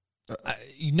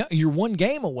 You're one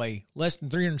game away, less than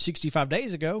 365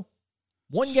 days ago.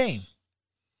 One game.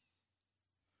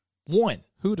 One.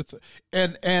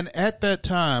 And at that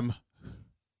time,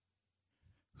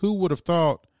 who would have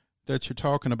thought that you're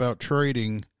talking about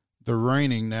trading the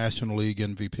reigning National League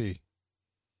MVP?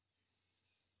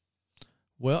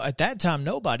 Well, at that time,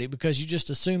 nobody, because you just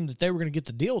assumed that they were going to get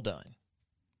the deal done.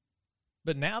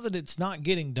 But now that it's not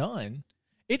getting done,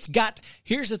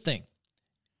 here's the thing.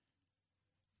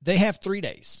 They have 3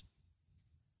 days.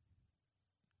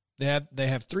 They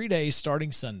have 3 days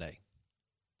starting Sunday.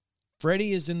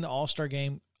 Freddie is in the All-Star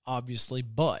game, obviously,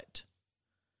 but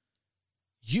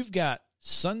you've got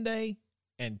Sunday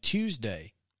and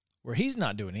Tuesday where he's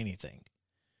not doing anything.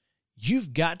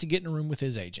 You've got to get in a room with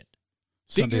his agent.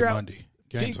 Monday.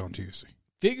 Game's on Tuesday.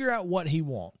 Figure out what he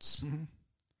wants. Mm-hmm.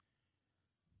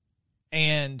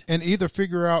 And either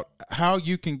figure out how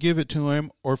you can give it to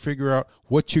him or figure out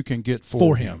what you can get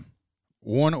for him.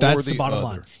 That's or the bottom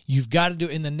other. line. You've got to do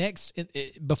it in the next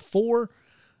before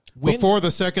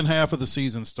the second half of the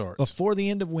season starts. Before the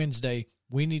end of Wednesday,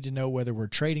 we need to know whether we're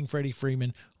trading Freddie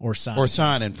Freeman or signing.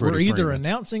 Freddie Freeman. We're either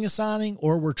announcing a signing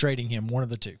or we're trading him, one of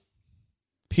the two.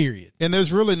 Period. And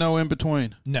there's really no in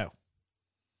between. No.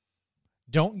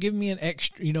 Don't give me an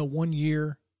extra, 1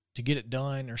 year to get it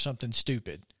done or something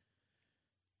stupid.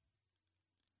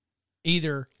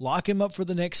 Either lock him up for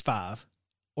the next 5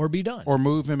 or be done. Or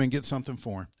move him and get something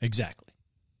for him. Exactly.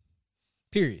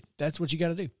 Period. That's what you got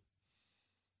to do.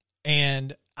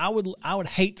 And I would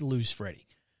hate to lose Freddie.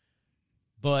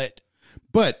 But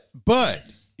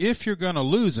if you're going to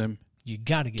lose him, you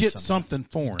got to get something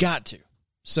for him. Got to.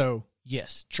 So,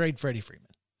 yes, trade Freddie Freeman.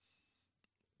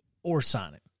 or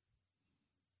sign him.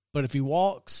 But if he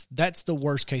walks, that's the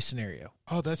worst case scenario.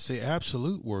 Oh, that's the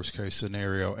absolute worst case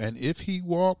scenario. And if he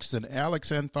walks, then Alex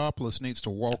Anthopoulos needs to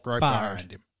walk right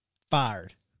behind him.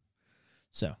 Fired.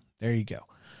 So there you go.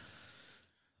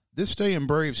 This day in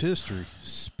Braves history,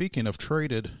 speaking of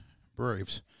traded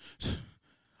Braves.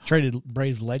 Traded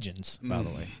Braves legends, by the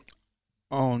way.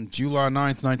 On July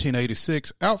 9th,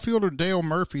 1986, outfielder Dale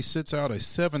Murphy sits out a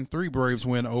 7-3 Braves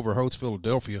win over host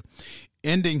Philadelphia,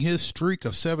 ending his streak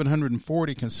of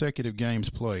 740 consecutive games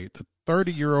played. The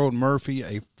 30-year-old Murphy,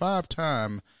 a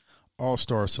 5-time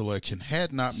All-Star selection,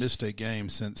 had not missed a game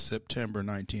since September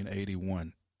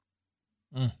 1981.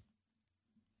 And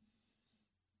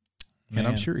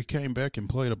I'm sure he came back and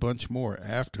played a bunch more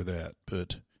after that,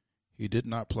 but he did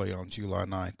not play on July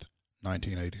 9th,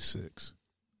 1986.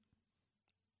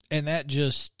 And that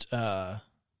just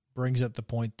brings up the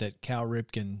point that Cal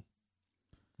Ripken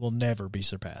will never be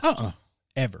surpassed.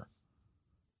 Ever.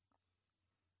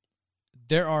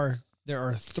 There are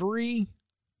 3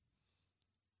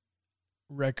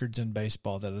 records in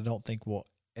baseball that I don't think will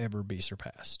ever be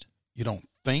surpassed. You don't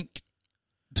think?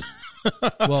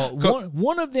 Well,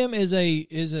 one of them is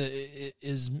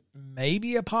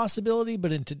maybe a possibility,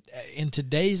 but in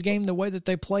today's game, the way that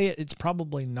they play it, it's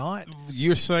probably not.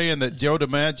 You're saying that Joe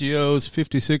DiMaggio's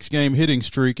 56-game hitting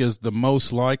streak is the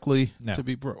most likely to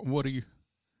be? What are you?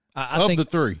 I think the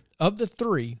 3. Of the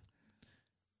 3,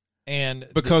 and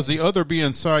because the other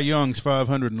being Cy Young's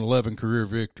 511 career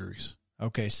victories.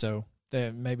 Okay, so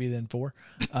maybe then 4.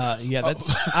 Yeah, that's.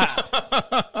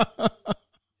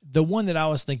 The one that I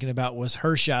was thinking about was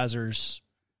Hershiser's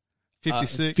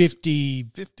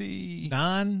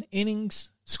 59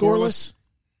 innings scoreless.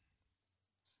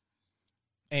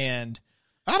 And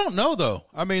I don't know, though.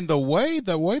 I mean, the way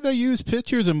they use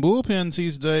pitchers and bullpens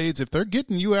these days, if they're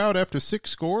getting you out after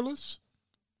 6 scoreless.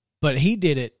 But he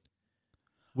did it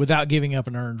without giving up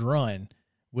an earned run,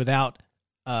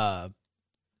 and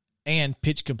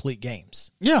pitch complete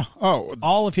games. Yeah. Oh,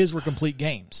 all of his were complete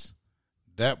games.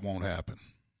 That won't happen.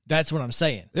 That's what I'm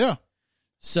saying. Yeah.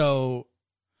 So,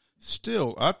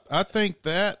 still, I think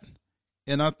that,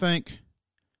 and I think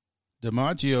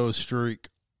DiMaggio's streak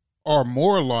are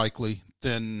more likely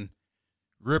than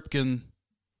Ripken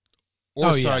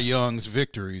or Cy Young's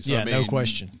victories. Yeah, I mean, no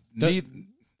question.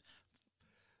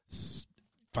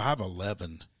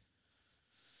 511.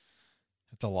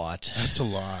 That's a lot. That's a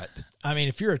lot. I mean,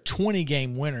 if you're a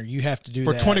 20-game winner, you have to do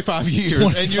for that 25 years,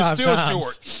 25 and you're still times.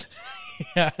 short.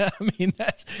 Yeah, I mean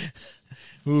that's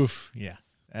oof. Yeah,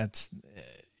 that's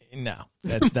no,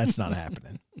 that's not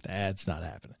happening. That's not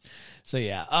happening. So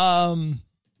yeah,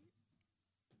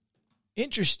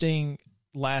 interesting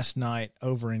last night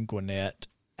over in Gwinnett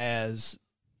as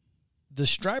the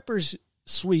Stripers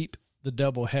sweep the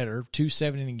doubleheader, 2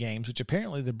 7-inning games, which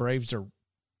apparently the Braves are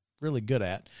really good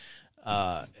at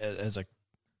as a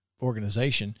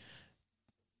organization.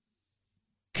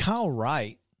 Kyle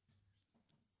Wright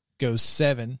goes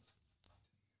 7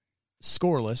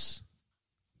 scoreless,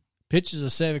 pitches a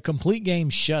 7 complete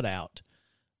game shutout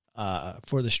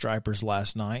for the Stripers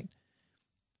last night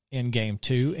in Game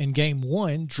 2. In Game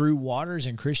 1, Drew Waters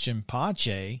and Christian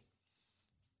Pache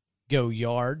go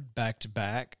yard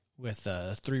back-to-back with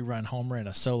a 3-run homer and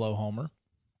a solo homer.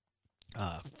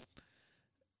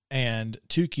 And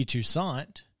Touki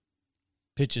Toussaint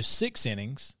pitches 6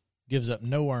 innings, gives up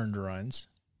no earned runs,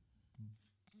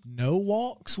 no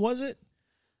walks, was it?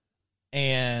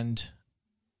 And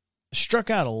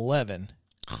struck out 11.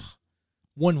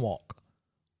 1 walk.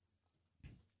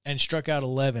 And struck out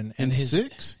 11. And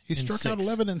 6? He struck out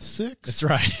 11 and 6? That's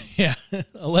right. Yeah.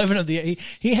 11 of the...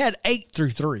 He had 8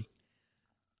 through 3.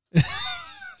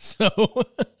 So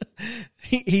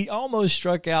he almost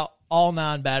struck out all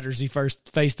 9 batters he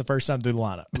faced the first time through the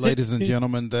lineup. Ladies and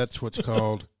gentlemen, that's what's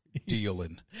called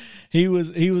dealing. He was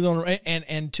on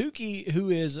and Touki, who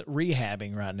is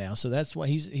rehabbing right now, so that's why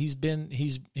he's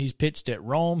pitched at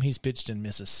Rome, he's pitched in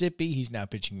Mississippi, he's now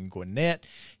pitching in Gwinnett.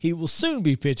 He will soon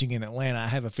be pitching in Atlanta. I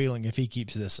have a feeling if he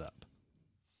keeps this up,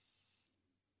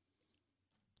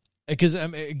 because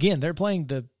again they're playing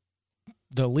the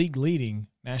league leading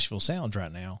Nashville Sounds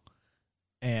right now,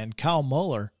 and Kyle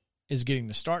Muller is getting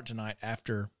the start tonight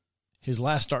after his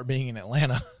last start being in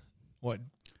Atlanta. What?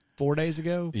 4 days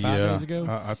ago, 5 days ago.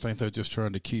 I think they're just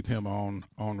trying to keep him on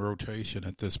rotation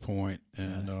at this point,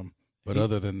 and but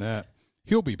other than that,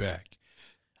 he'll be back.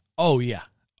 Oh yeah,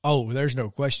 there's no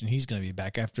question he's going to be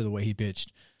back after the way he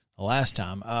pitched the last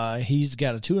time. He's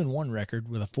got a 2-1 record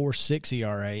with a 4.6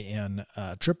 ERA in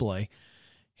AAA.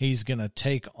 He's going to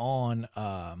take on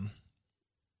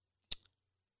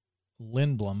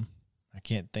Lindblom. I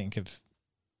can't think of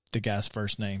the guy's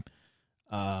first name.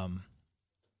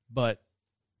 But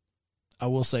I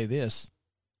will say this.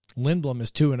 Lindblom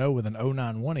is 2-0 with an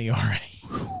 0.91 ERA.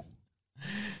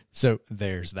 So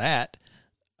there's that.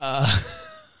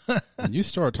 When you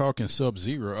start talking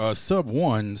sub-zero,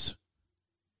 sub-ones.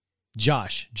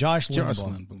 Josh Lindblom. Josh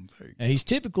Lindblom. There you go. And he's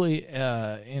typically,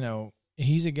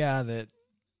 he's a guy that,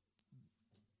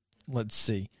 let's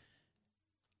see.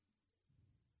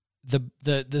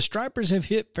 The Stripers have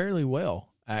hit fairly well,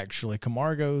 actually.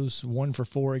 Camargo's 1 for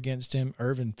 4 against him.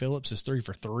 Irvin Phillips is 3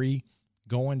 for 3.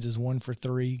 Goins is 1 for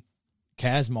 3.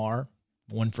 Kazmar,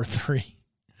 1 for 3.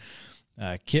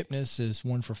 Kipnis is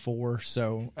 1 for 4.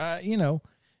 So,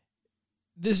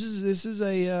 this is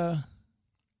a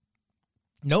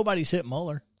nobody's hit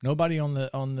Muller. Nobody on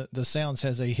the Sounds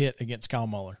has a hit against Kyle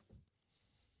Muller.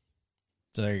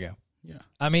 So there you go. Yeah.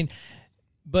 I mean,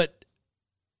 but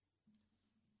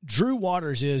Drew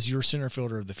Waters is your center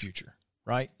fielder of the future,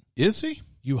 right? Is he?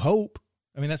 You hope.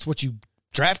 I mean, that's what you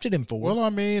drafted him for. Well, I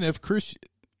mean, if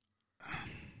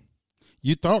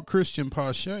you thought Christian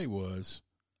Pache was.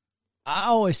 I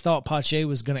always thought Pache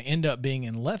was going to end up being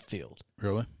in left field.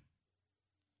 Really?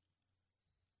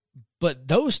 But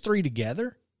those three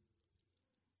together,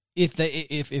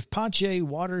 if Pache,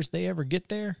 Waters, they ever get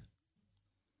there,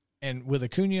 and with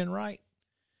Acuna and Wright,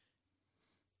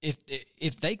 if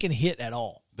they can hit at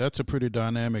all. That's a pretty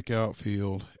dynamic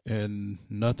outfield, and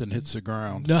nothing hits the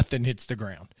ground. Nothing hits the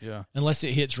ground. Yeah. Unless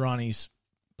it hits Ronnie's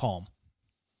palm,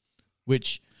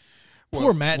 which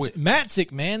poor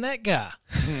Matzik, man, that guy.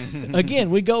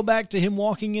 Again, we go back to him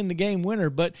walking in the game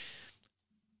winner, but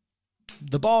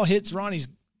the ball hits Ronnie's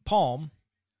palm,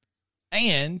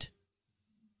 and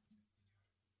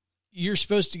you're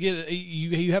supposed to get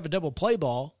you have a double play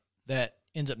ball that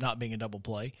ends up not being a double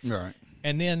play. Right.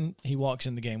 And then he walks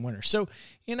in the game winner. So,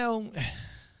 it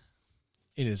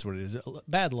is what it is.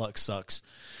 Bad luck sucks.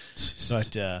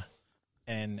 But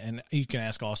and you can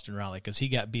ask Austin Riley because he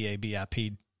got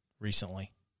BABIP'd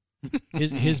recently.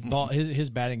 His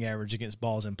batting average against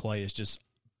balls in play is just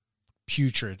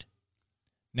putrid.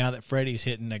 Now that Freddie's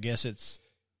hitting, I guess it's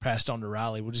passed on to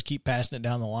Riley. We'll just keep passing it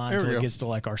down the line until it gets to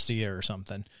like Arcia or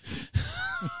something.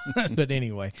 But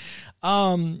anyway,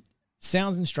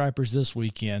 Sounds and Stripers this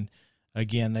weekend.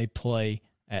 Again, they play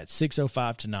at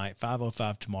 6:05 tonight,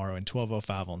 5:05 tomorrow, and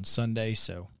 12:05 on Sunday.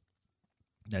 So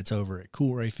that's over at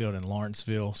Coolray Field in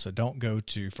Lawrenceville. So don't go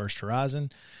to First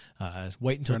Horizon.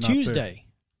 Wait until Tuesday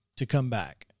to come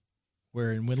back,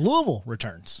 when Louisville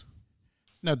returns.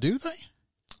 Now, do they?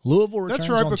 Louisville returns.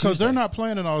 That's right, because Tuesday. they're not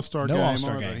playing an All-Star game. No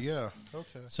All-Star game. They? Yeah.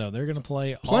 Okay. So they're going to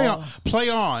play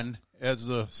on, as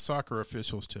the soccer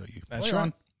officials tell you. That's play right.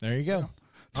 On. There you go. Yeah.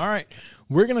 All right.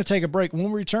 We're going to take a break. When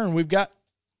we return, I've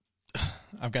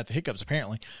got the hiccups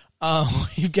apparently.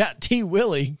 We've got T.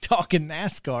 Willie talking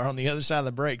NASCAR on the other side of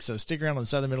the break. So stick around on the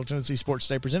Southern Middle Tennessee Sports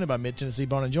Day presented by Mid-Tennessee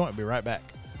Bone and Joint. We'll be right back.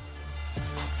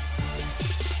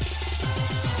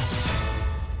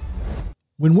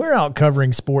 When we're out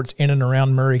covering sports in and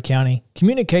around Murray County,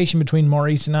 communication between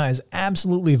Maurice and I is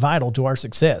absolutely vital to our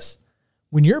success.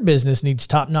 When your business needs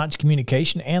top-notch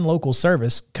communication and local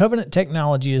service, Covenant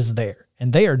Technology is there,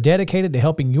 and they are dedicated to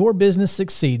helping your business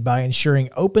succeed by ensuring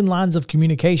open lines of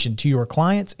communication to your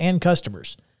clients and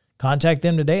customers. Contact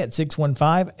them today at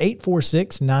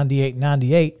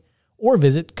 615-846-9898 or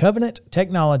visit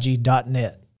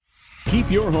covenanttechnology.net.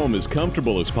 Keep your home as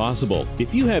comfortable as possible.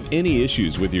 If you have any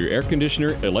issues with your air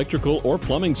conditioner, electrical, or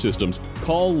plumbing systems,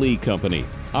 call Lee Company.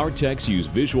 Our techs use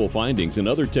visual findings and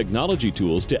other technology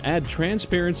tools to add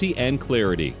transparency and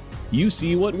clarity. You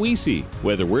see what we see,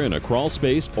 whether we're in a crawl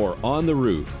space or on the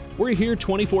roof. We're here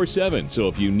 24/7, so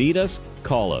if you need us,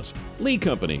 call us. Lee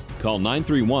Company. Call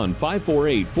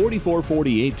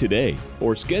 931-548-4448 today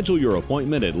or schedule your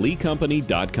appointment at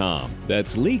leecompany.com.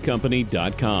 That's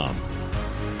leecompany.com.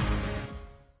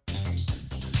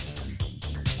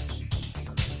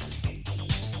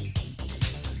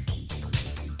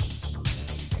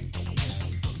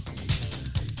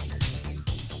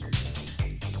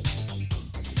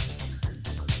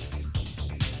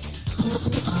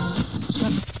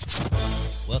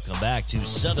 Welcome back to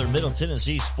Southern Middle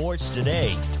Tennessee Sports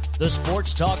Today, the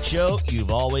sports talk show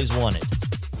you've always wanted.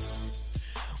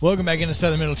 Welcome back into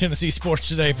Southern Middle Tennessee Sports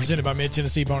Today, presented by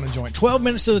Mid-Tennessee Bone and Joint. 12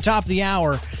 minutes to the top of the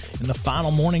hour in the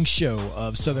final morning show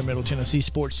of Southern Middle Tennessee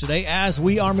Sports Today, as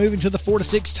we are moving to the 4 to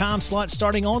 6 time slot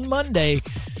starting on Monday.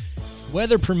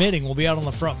 Weather permitting, we'll be out on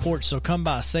the front porch, so come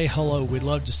by, say hello. We'd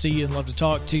love to see you and love to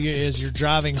talk to you as you're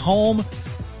driving home.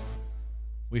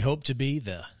 We hope to be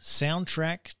the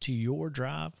soundtrack to your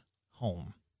drive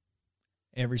home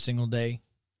every single day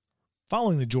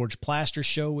following the George Plaster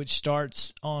Show, which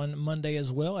starts on Monday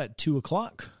as well at 2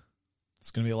 o'clock.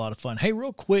 It's going to be a lot of fun. Hey,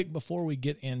 real quick before we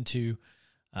get into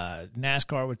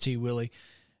NASCAR with T. Willie,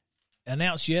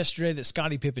 announced yesterday that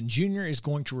Scottie Pippen Jr. is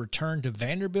going to return to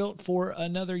Vanderbilt for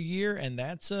another year, and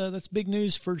that's big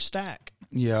news for Stack.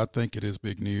 Yeah, I think it is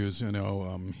big news.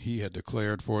 He had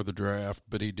declared for the draft,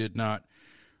 but he did not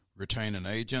retain an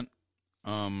agent.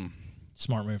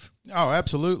 Smart move. Oh,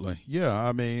 absolutely. Yeah,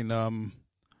 I mean,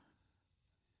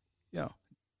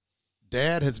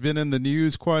 Dad has been in the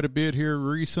news quite a bit here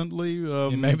recently.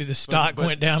 And maybe the stock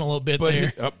went down a little bit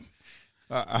there.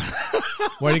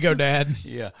 Way to go, Dad.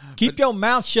 Yeah. Keep your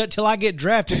mouth shut till I get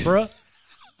drafted, bruh.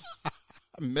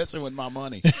 I'm messing with my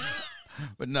money.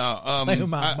 But no, Playing with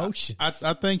my emotions.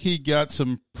 I think he got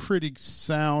some pretty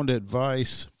sound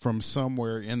advice from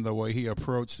somewhere in the way he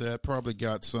approached that. Probably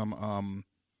got some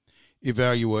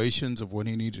evaluations of when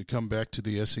he needed to come back to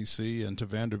the SEC and to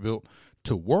Vanderbilt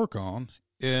to work on.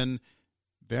 And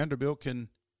Vanderbilt can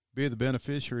be the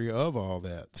beneficiary of all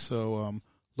that. So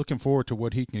looking forward to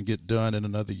what he can get done in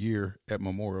another year at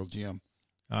Memorial Gym.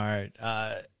 All right.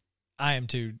 I am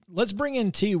too. Let's bring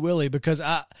in T. Willie because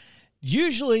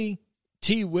usually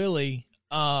T. Willie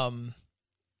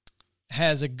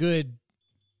has a good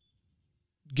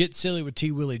get silly with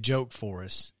T. Willie joke for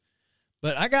us.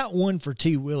 But I got one for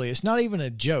T. Willie. It's not even a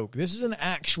joke. This is an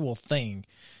actual thing.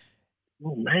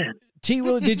 Oh, man. T.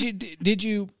 Willie, did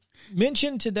you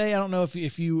mention today, I don't know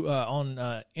if you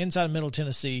on Inside Middle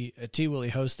Tennessee, T. Willie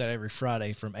hosts that every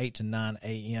Friday from 8 to 9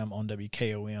 a.m. on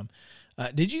WKOM.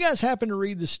 Did you guys happen to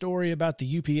read the story about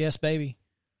the UPS baby?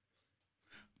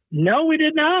 No, we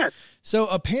did not. So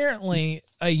apparently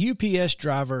a UPS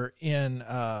driver in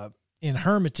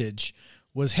Hermitage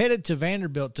was headed to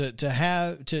Vanderbilt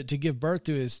to give birth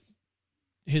to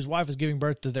his wife was giving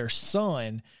birth to their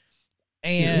son,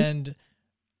 and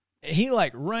he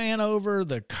ran over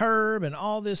the curb and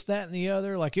all this, that, and the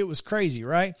other. Like, it was crazy,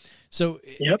 right? So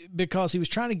because he was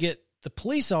trying to get the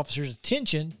police officer's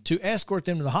attention to escort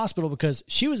them to the hospital because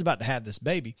she was about to have this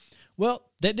baby. Well,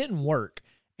 that didn't work.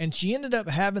 And she ended up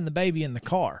having the baby in the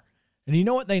car. And you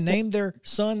know what they named their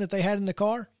son that they had in the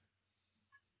car?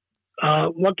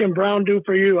 What can Brown do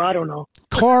for you? I don't know.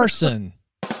 Carson.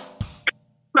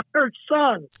 Her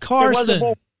son.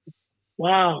 Carson.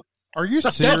 Wow. Are you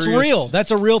serious? That's real.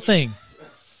 That's a real thing.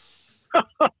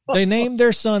 They named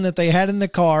their son that they had in the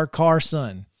car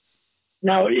Carson.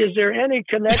 Now, is there any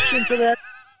connection to that?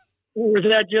 Or is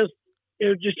that just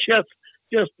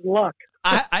luck?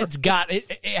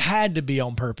 It had to be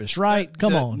on purpose, right?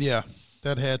 Come on. Yeah,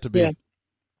 that had to be. Yeah.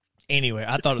 Anyway,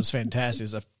 I thought it was fantastic.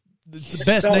 It was the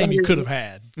best name you could have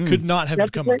had. Could not have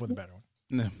come up with a better one.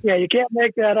 No. Yeah, you can't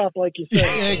make that up like you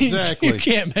said. Exactly. You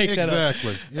can't make that up.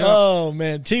 Exactly. Yeah. Oh,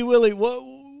 man. T. Willie,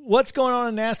 what's going on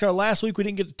in NASCAR? Last week we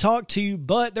didn't get to talk to you,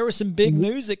 but there was some big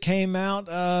news that came out.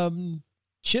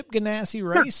 Chip Ganassi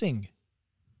Racing.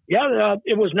 Yeah,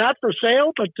 it was not for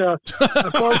sale, but of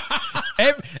course.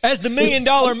 As the $1 Million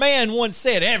Man once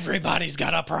said, everybody's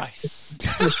got a price.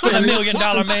 For the $1 Million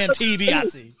Man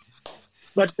TBIC.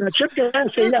 But Chip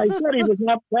Ganassi, he said he was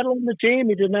not peddling the team.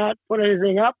 He did not put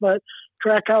anything up, but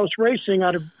Trackhouse Racing,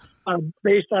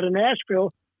 based out of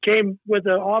Nashville, came with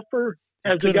an offer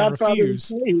as the Godfather.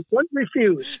 He couldn't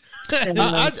refuse. And,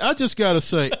 I just got to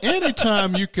say,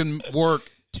 anytime you can work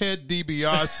Ted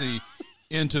DiBiase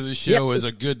into the show is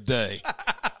a good day.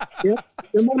 Yep,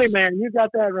 the money man, you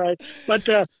got that right. But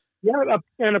and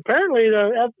apparently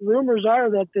the rumors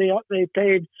are that they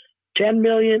paid $10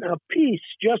 million a piece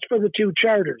just for the two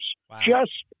charters. Wow.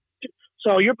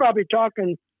 So you're probably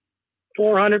talking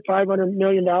 $400-500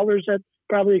 million that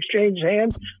probably exchanged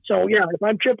hands. So yeah, if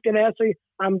I'm Chip Ganassi,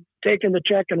 I'm taking the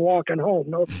check and walking home.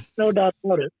 No doubt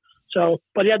about it. So,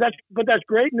 but that's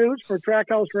great news for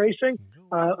Trackhouse Racing.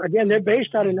 Again, they're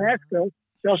based out of Nashville.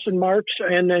 Justin Marks,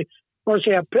 and of course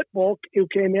they have Pitbull, who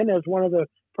came in as one of the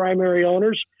primary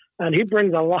owners, and he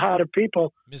brings a lot of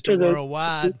people Mr.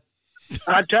 Worldwide.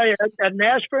 I tell you, at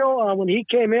Nashville, when he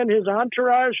came in, his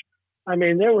entourage, I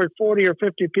mean, there were 40 or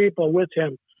 50 people with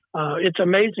him. It's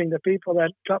amazing the people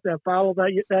that follow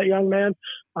that young man.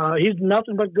 He's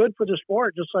nothing but good for the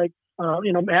sport, just like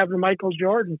having Michael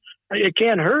Jordan. It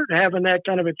can't hurt having that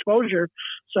kind of exposure.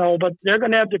 So, but they're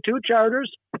going to have the two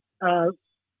charters.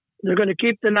 They're going to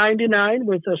keep the 99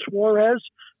 with the Suarez.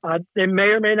 They may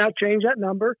or may not change that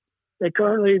number. The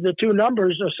two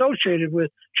numbers associated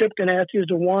with Chip Ganassi is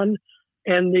the 1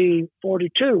 and the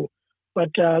 42. But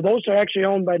those are actually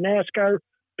owned by NASCAR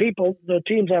people. The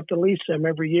teams have to lease them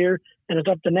every year, and it's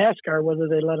up to NASCAR whether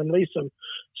they let them lease them.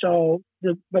 So,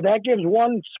 but that gives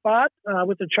one spot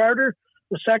with the charter.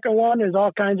 The second one is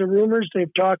all kinds of rumors.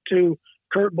 They've talked to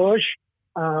Kurt Busch.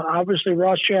 Obviously,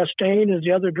 Ross Chastain is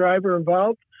the other driver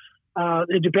involved.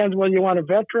 It depends whether you want a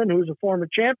veteran who's a former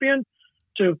champion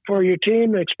for your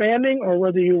team expanding, or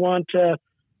whether you want to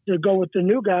go with the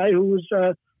new guy who's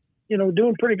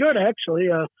doing pretty good, actually.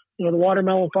 The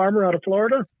watermelon farmer out of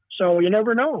Florida. So you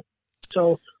never know.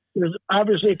 So there's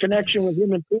obviously a connection with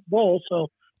him and Pete Bull. So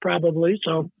probably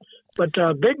so. But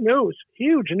big news,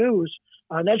 huge news.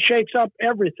 That shakes up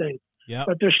everything. Yeah.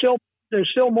 But there's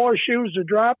still more shoes to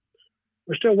drop.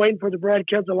 We're still waiting for the Brad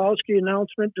Keselowski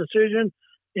announcement decision,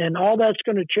 and all that's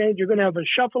going to change. You're going to have a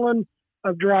shuffling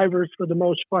of drivers for the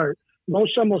most part.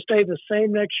 Most of them will stay the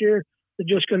same next year.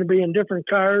 They're just going to be in different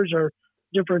cars or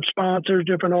different sponsors,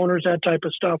 different owners, that type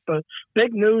of stuff. But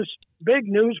big news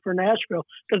for Nashville,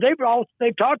 because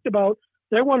they've talked about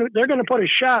they're going to put a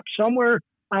shop somewhere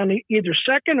on either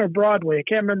Second or Broadway. I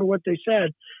can't remember what they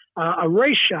said. A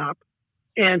race shop.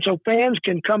 And so fans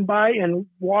can come by and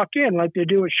walk in like they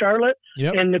do at Charlotte.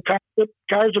 Yep. And the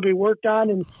cars will be worked on,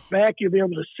 and back you'll be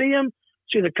able to see them,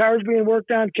 see the cars being worked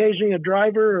on. Occasionally a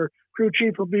driver or crew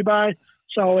chief will be by.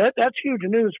 So that's huge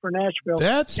news for Nashville.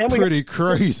 That's pretty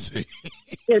crazy.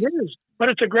 It is. But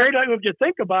it's a great idea if you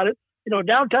think about it.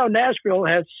 Downtown Nashville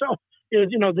is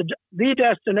the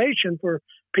destination for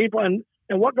people. And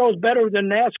what goes better than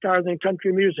NASCAR than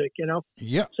country music,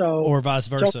 Yeah. So, or vice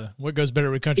versa. What goes better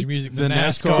with country music than The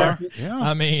NASCAR? Yeah.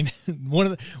 I mean, one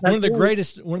of the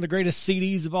greatest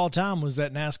CDs of all time was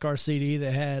that NASCAR CD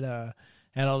that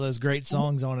had all those great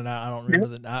songs on it. I don't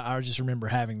remember that. I just remember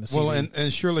having the CD. Well,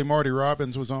 and surely Marty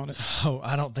Robbins was on it. Oh,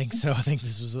 I don't think so. I think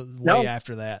this was way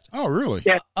after that. Oh, really?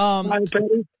 Yeah.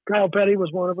 Kyle Petty was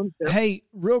one of them. Yeah. Hey,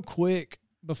 real quick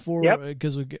before,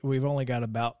 because we've only got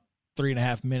about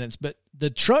 3.5 minutes, but the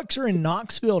trucks are in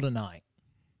Knoxville tonight.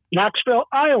 Knoxville,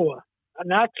 Iowa.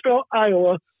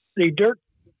 The dirt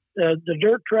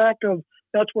track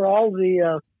that's where all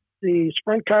the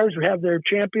sprint cars have their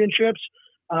championships.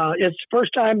 It's the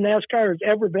first time NASCAR has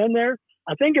ever been there.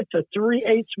 I think it's a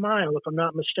 3/8 mile, if I'm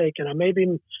not mistaken.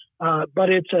 But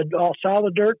it's all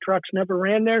solid dirt. Trucks never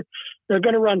ran there. They're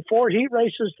going to run 4 heat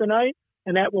races tonight,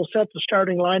 and that will set the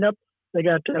starting lineup. They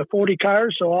got 40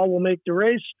 cars, so all will make the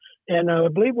race. And I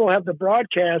believe we'll have the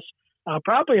broadcast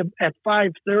probably at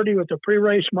 5:30 with the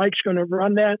pre-race. Mike's going to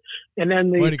run that, and then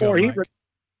the 4 heat races.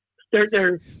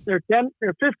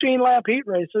 They're 15 lap heat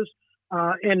races,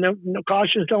 and the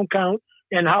cautions don't count.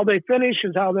 And how they finish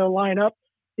is how they'll line up.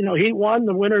 Heat 1,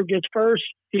 the winner gets first.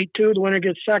 Heat 2, the winner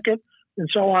gets second, and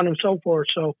so on and so forth.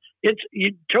 So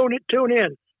you tune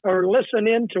in or listen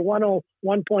in to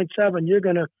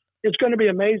 101.7. It's going to be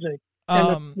amazing.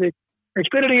 And the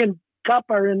Xfinity and Cup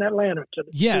are in Atlanta.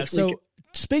 So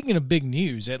speaking of big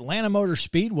news, Atlanta Motor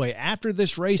Speedway, after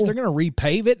this race, they're going to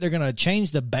repave it. They're going to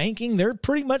change the banking. They're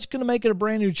pretty much going to make it a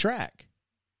brand new track.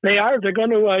 They are. They're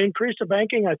going to increase the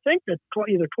banking, I think, at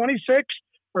either 26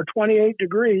 or 28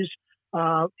 degrees,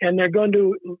 and they're going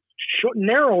to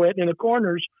narrow it in the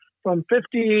corners from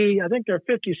 50, I think they're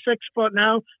 56 foot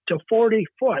now, to 40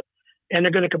 foot, and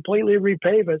they're going to completely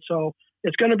repave it. So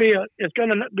it's going to be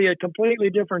a completely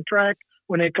different track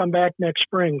when they come back next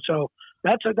spring. So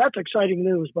that's exciting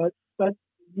news. But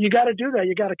you got to do that.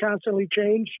 You got to constantly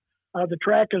change. The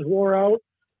track is wore out.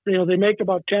 They make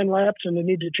about 10 laps, and they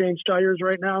need to change tires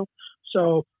right now.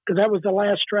 So because that was the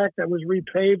last track that was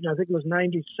repaved, and I think it was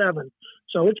 97.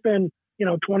 So it's been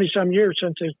 20 some years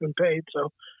since it's been paved. So,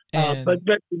 but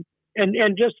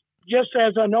just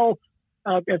as I know,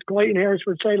 as Clayton Harris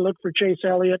would say, look for Chase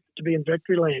Elliott to be in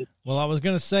victory lane. Well, I was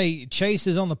going to say Chase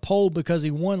is on the pole because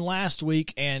he won last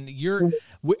week, and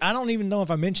I don't even know if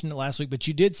I mentioned it last week, but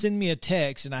you did send me a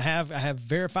text, and I have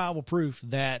verifiable proof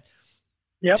that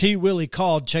T. Willie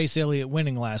called Chase Elliott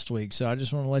winning last week. So I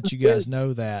just want to let you guys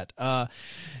know that.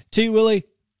 T. Willie,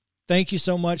 thank you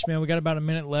so much, man. We got about a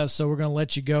minute left, so we're going to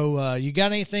let you go. You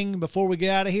got anything before we get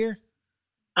out of here?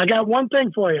 I got one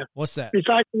thing for you. What's that?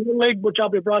 Besides the league, which I'll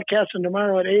be broadcasting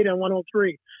tomorrow at 8 on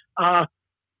 103.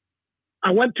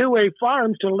 I went to a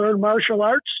farm to learn martial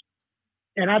arts,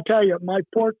 and I tell you, my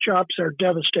pork chops are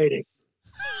devastating.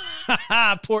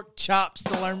 Pork chops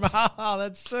to learn. Oh,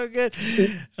 that's so good.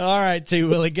 All right, T.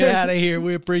 Willie, get out of here.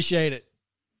 We appreciate it.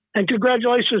 And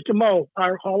congratulations to Mo,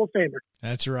 our Hall of Famer.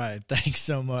 That's right. Thanks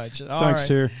so much. Thanks,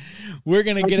 sir. We're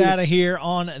going to get out of here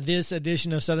on this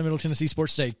edition of Southern Middle Tennessee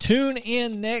Sports Today. Tune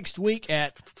in next week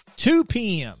at 2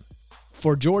 p.m.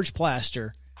 for George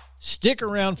Plaster. Stick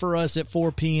around for us at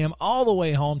 4 p.m. all the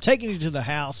way home, taking you to the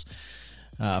house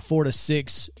 4 to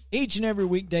 6 each and every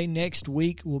weekday next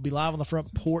week. We'll be live on the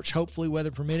front porch, hopefully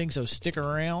weather permitting, so stick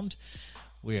around.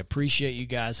 We appreciate you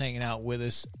guys hanging out with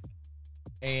us.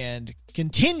 and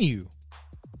continue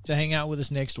to hang out with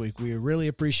us next week. We really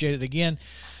appreciate it. Again,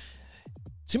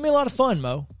 it's going to be a lot of fun,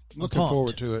 Mo. Looking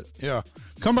forward to it. Yeah.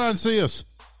 Come by and see us.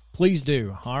 Please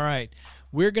do. All right.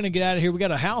 We're going to get out of here. We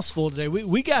got a house full today.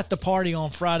 We got the party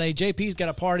on Friday. JP's got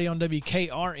a party on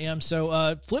WKRM.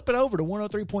 So flip it over to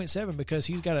 103.7 because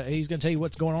he's going to tell you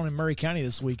what's going on in Murray County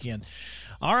this weekend.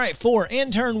 All right. For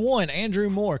Intern 1, Andrew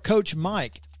Moore, Coach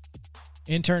Mike.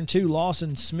 Intern 2,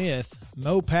 Lawson Smith,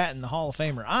 Mo Patton, the Hall of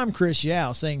Famer. I'm Chris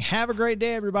Yao saying have a great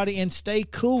day, everybody, and stay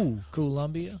cool,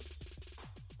 Columbia.